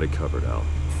 I've got it covered, Al.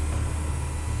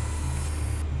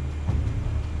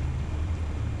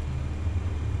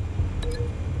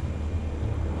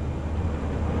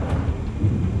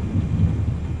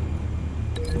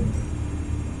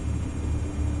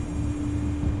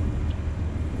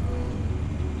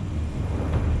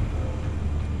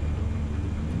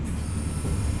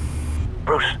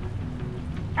 Bruce,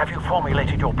 have you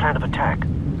formulated your plan of attack?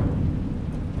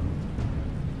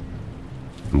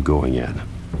 I'm going in.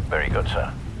 Very good,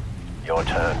 sir. Your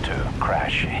turn to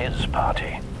crash his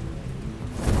party.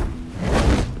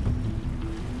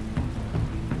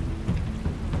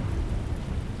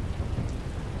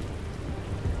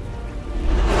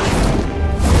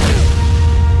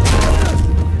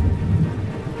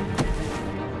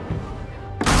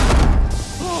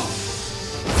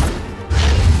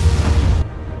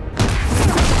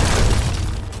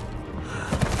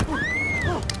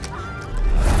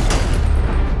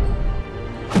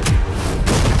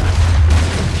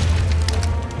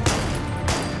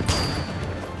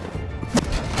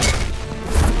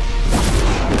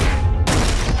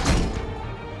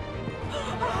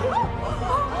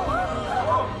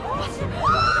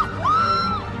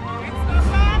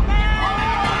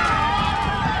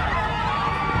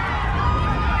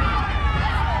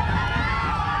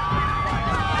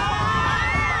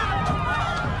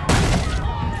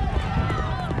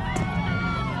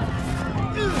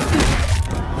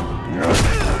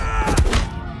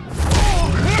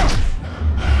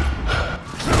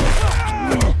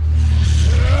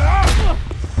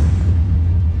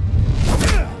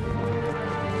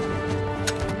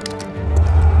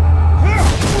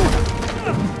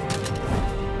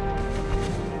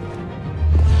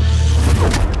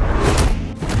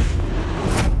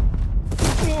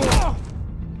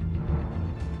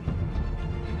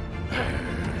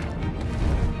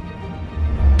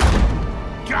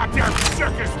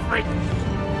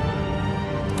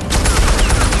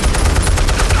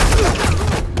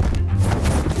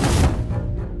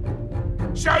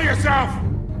 Show yourself!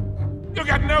 You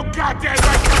got no goddamn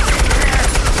right to be here!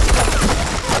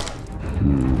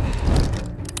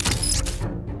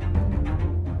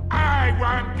 I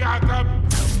want Gotham!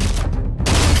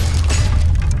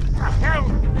 The hell?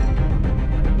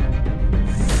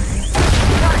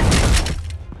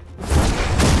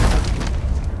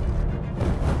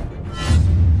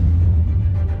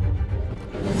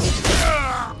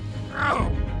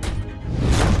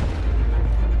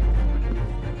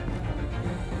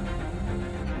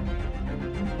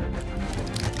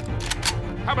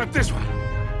 How about this one?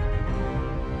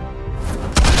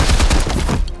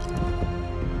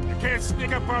 You can't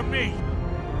sneak up on me.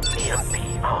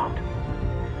 EMP armed.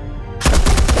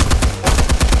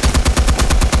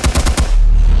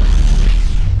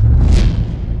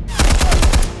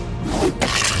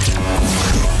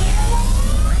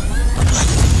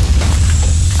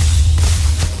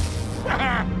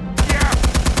 Yeah.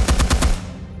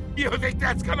 You think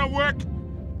that's gonna work?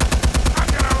 I'm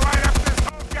gonna light up this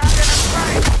whole goddamn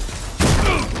place!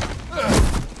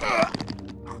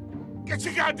 Get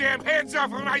your goddamn hands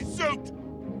off of my suit!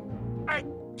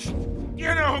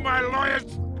 You know who my lawyers...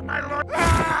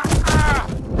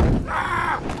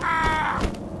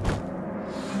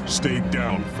 Stay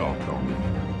down, Falcone.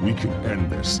 We can end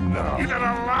this now. You got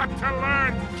a lot to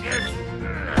learn, kid!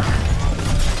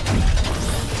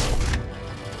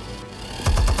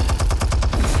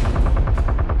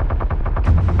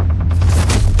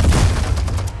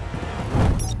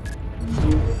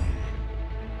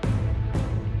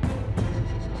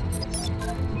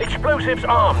 Explosives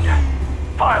armed.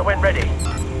 Fire when ready.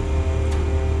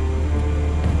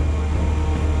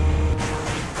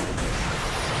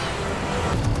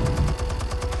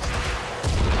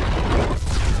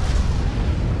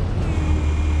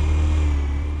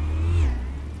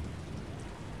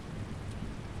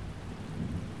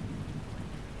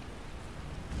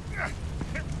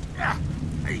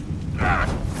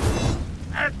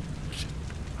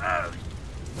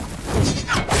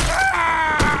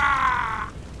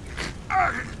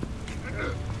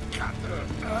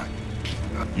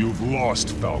 You've lost,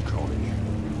 Falcone.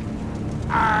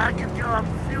 I can go a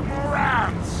few more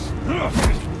rounds.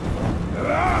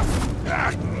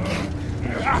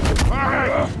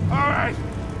 All right.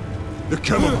 The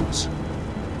chemicals.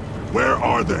 Where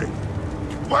are they?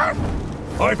 What?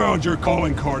 I found your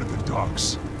calling card at the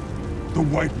docks. The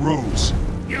White Rose.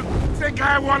 You think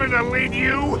I wanted to lead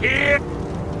you here?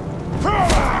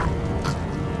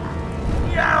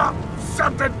 Yeah,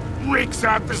 something reeks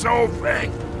out this whole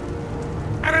thing.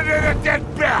 And it is a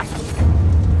dead bat!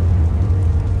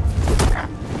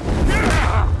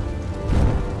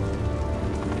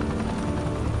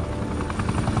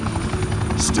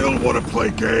 Still want to play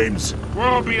games? We're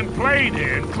all being played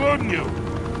here, including you.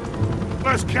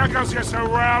 Those chemicals you're so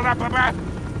riled up about,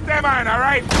 they're mine, all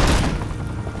right?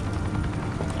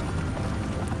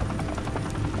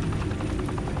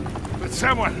 But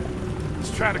someone is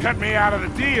trying to cut me out of the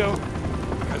deal,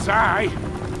 because I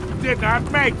did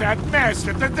not make that mess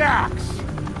at the docks.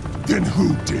 Then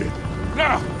who did?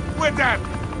 No, we're done.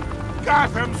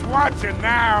 Gotham's watching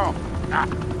now.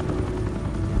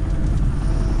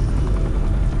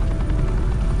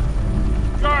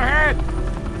 Go ahead.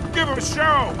 Give him a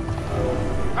show.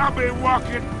 I'll be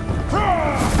walking.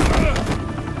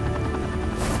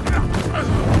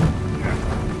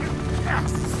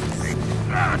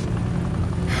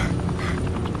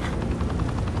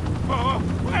 Oh,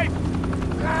 wait.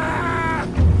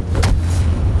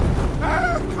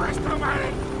 Christ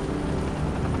almighty!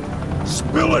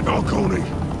 Spill it, Falcone!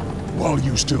 While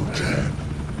you still can.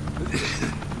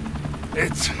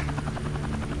 It's...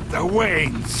 the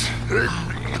Waynes.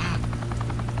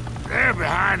 They're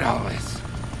behind all this.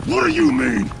 What do you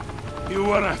mean? You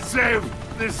wanna save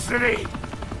this city?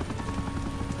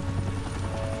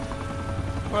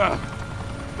 Well,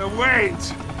 the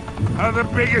Waynes are the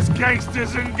biggest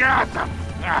gangsters in Gotham.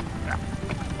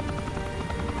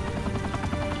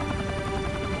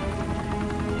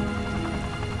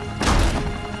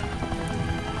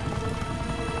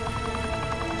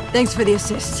 Thanks for the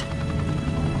assist.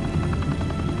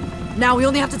 Now we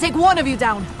only have to take one of you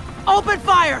down. Open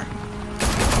fire!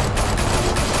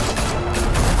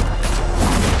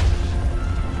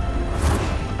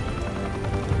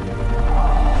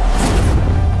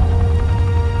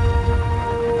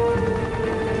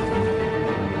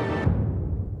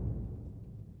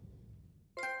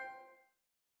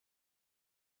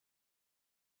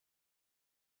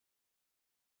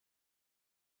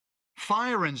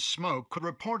 Fire and smoke could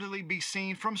reportedly be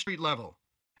seen from street level.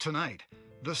 Tonight,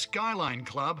 the Skyline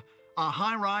Club, a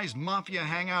high-rise mafia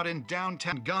hangout in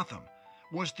downtown Gotham,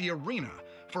 was the arena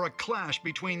for a clash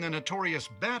between the notorious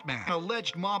Batman and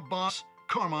alleged mob boss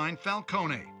Carmine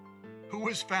Falcone, who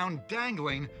was found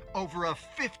dangling over a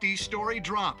 50-story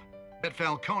drop. Bet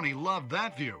Falcone loved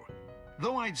that view.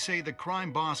 Though I'd say the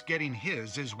crime boss getting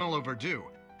his is well overdue,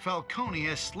 Falcone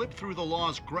has slipped through the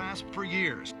law's grasp for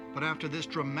years. But after this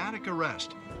dramatic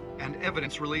arrest and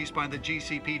evidence released by the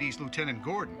GCPD's Lieutenant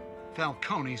Gordon,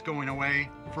 Falcone's going away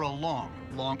for a long,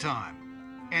 long time.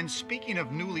 And speaking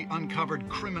of newly uncovered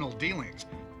criminal dealings,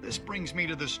 this brings me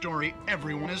to the story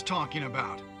everyone is talking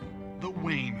about: the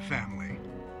Wayne family.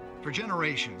 For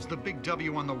generations, the big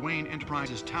W on the Wayne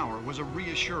Enterprises Tower was a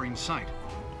reassuring sight.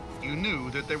 You knew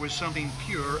that there was something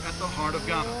pure at the heart of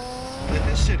Gotham, that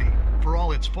this city, for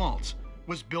all its faults,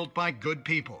 was built by good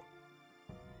people.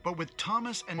 But with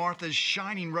Thomas and Martha's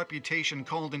shining reputation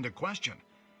called into question,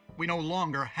 we no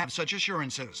longer have such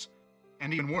assurances.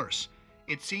 And even worse,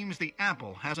 it seems the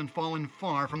apple hasn't fallen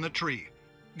far from the tree.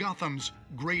 Gotham's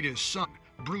greatest son,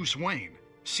 Bruce Wayne,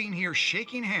 seen here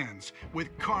shaking hands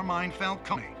with Carmine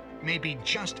Falcone, may be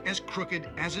just as crooked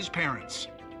as his parents.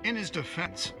 In his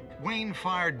defense, Wayne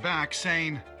fired back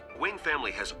saying, Wayne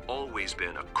family has always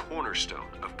been a cornerstone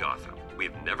of Gotham.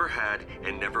 We've never had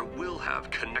and never will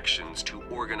have connections to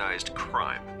organized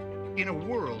crime. In a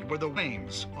world where the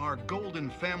Waynes, our golden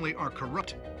family, are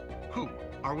corrupt, who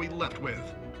are we left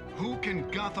with? Who can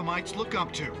Gothamites look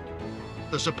up to?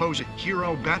 The supposed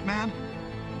hero Batman?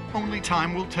 Only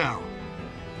time will tell.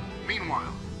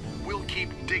 Meanwhile, we'll keep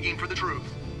digging for the truth.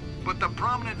 But the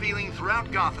prominent feeling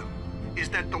throughout Gotham is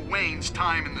that the Waynes'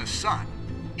 time in the sun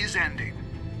is ending.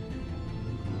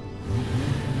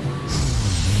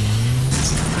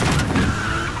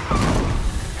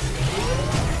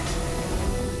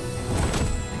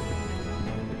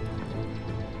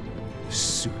 The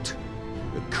suit,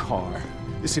 the car,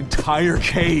 this entire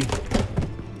cave.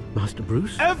 Master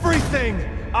Bruce? Everything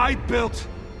I built!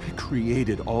 I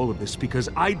created all of this because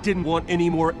I didn't want any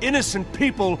more innocent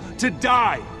people to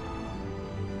die!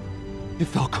 If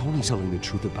Falcone's telling the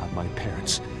truth about my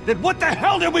parents, then what the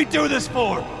hell did we do this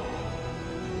for?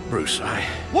 Bruce,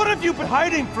 What have you been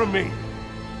hiding from me?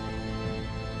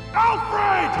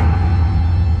 Alfred!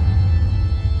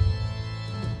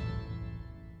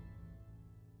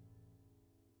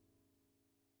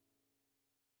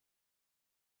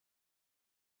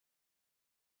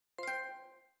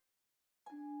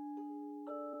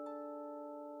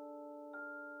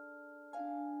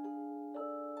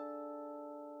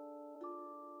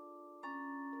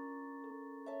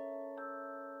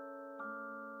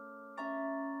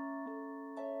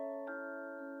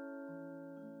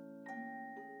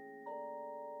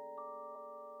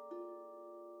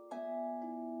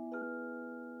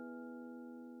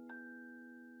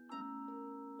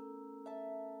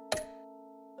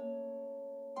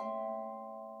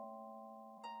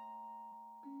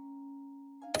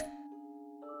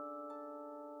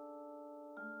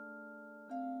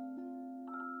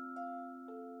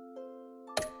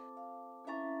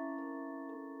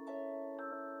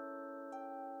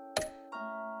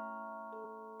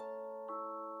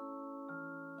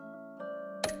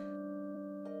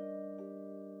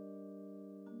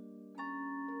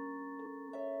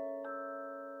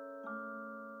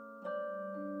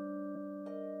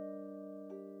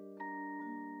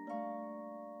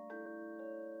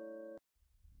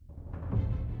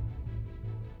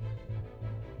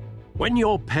 When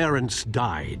your parents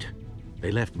died,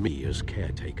 they left me as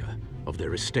caretaker of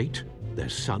their estate, their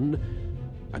son,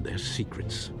 and their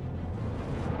secrets.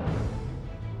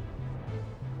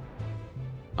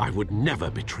 I would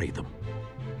never betray them.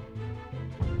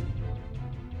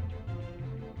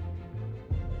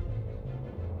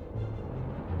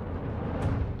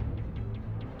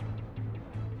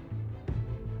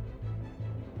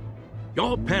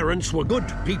 Your parents were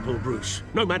good people, Bruce,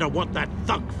 no matter what that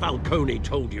thug Falcone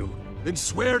told you. Then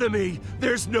swear to me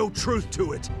there's no truth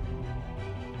to it.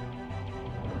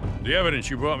 The evidence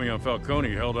you brought me on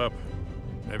Falcone held up.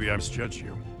 Maybe I misjudged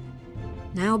you.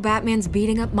 Now Batman's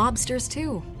beating up mobsters,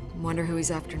 too. Wonder who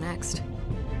he's after next.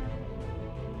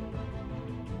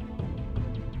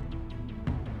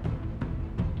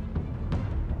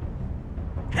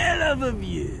 Hell of a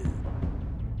view.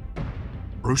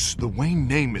 Bruce, the Wayne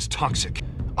name is toxic.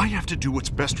 I have to do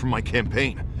what's best for my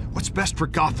campaign. What's best for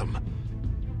Gotham.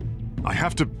 I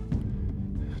have to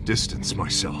distance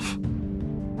myself.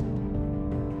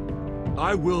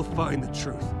 I will find the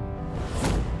truth.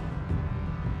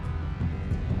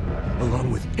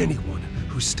 Along with anyone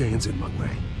who stands in my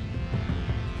way.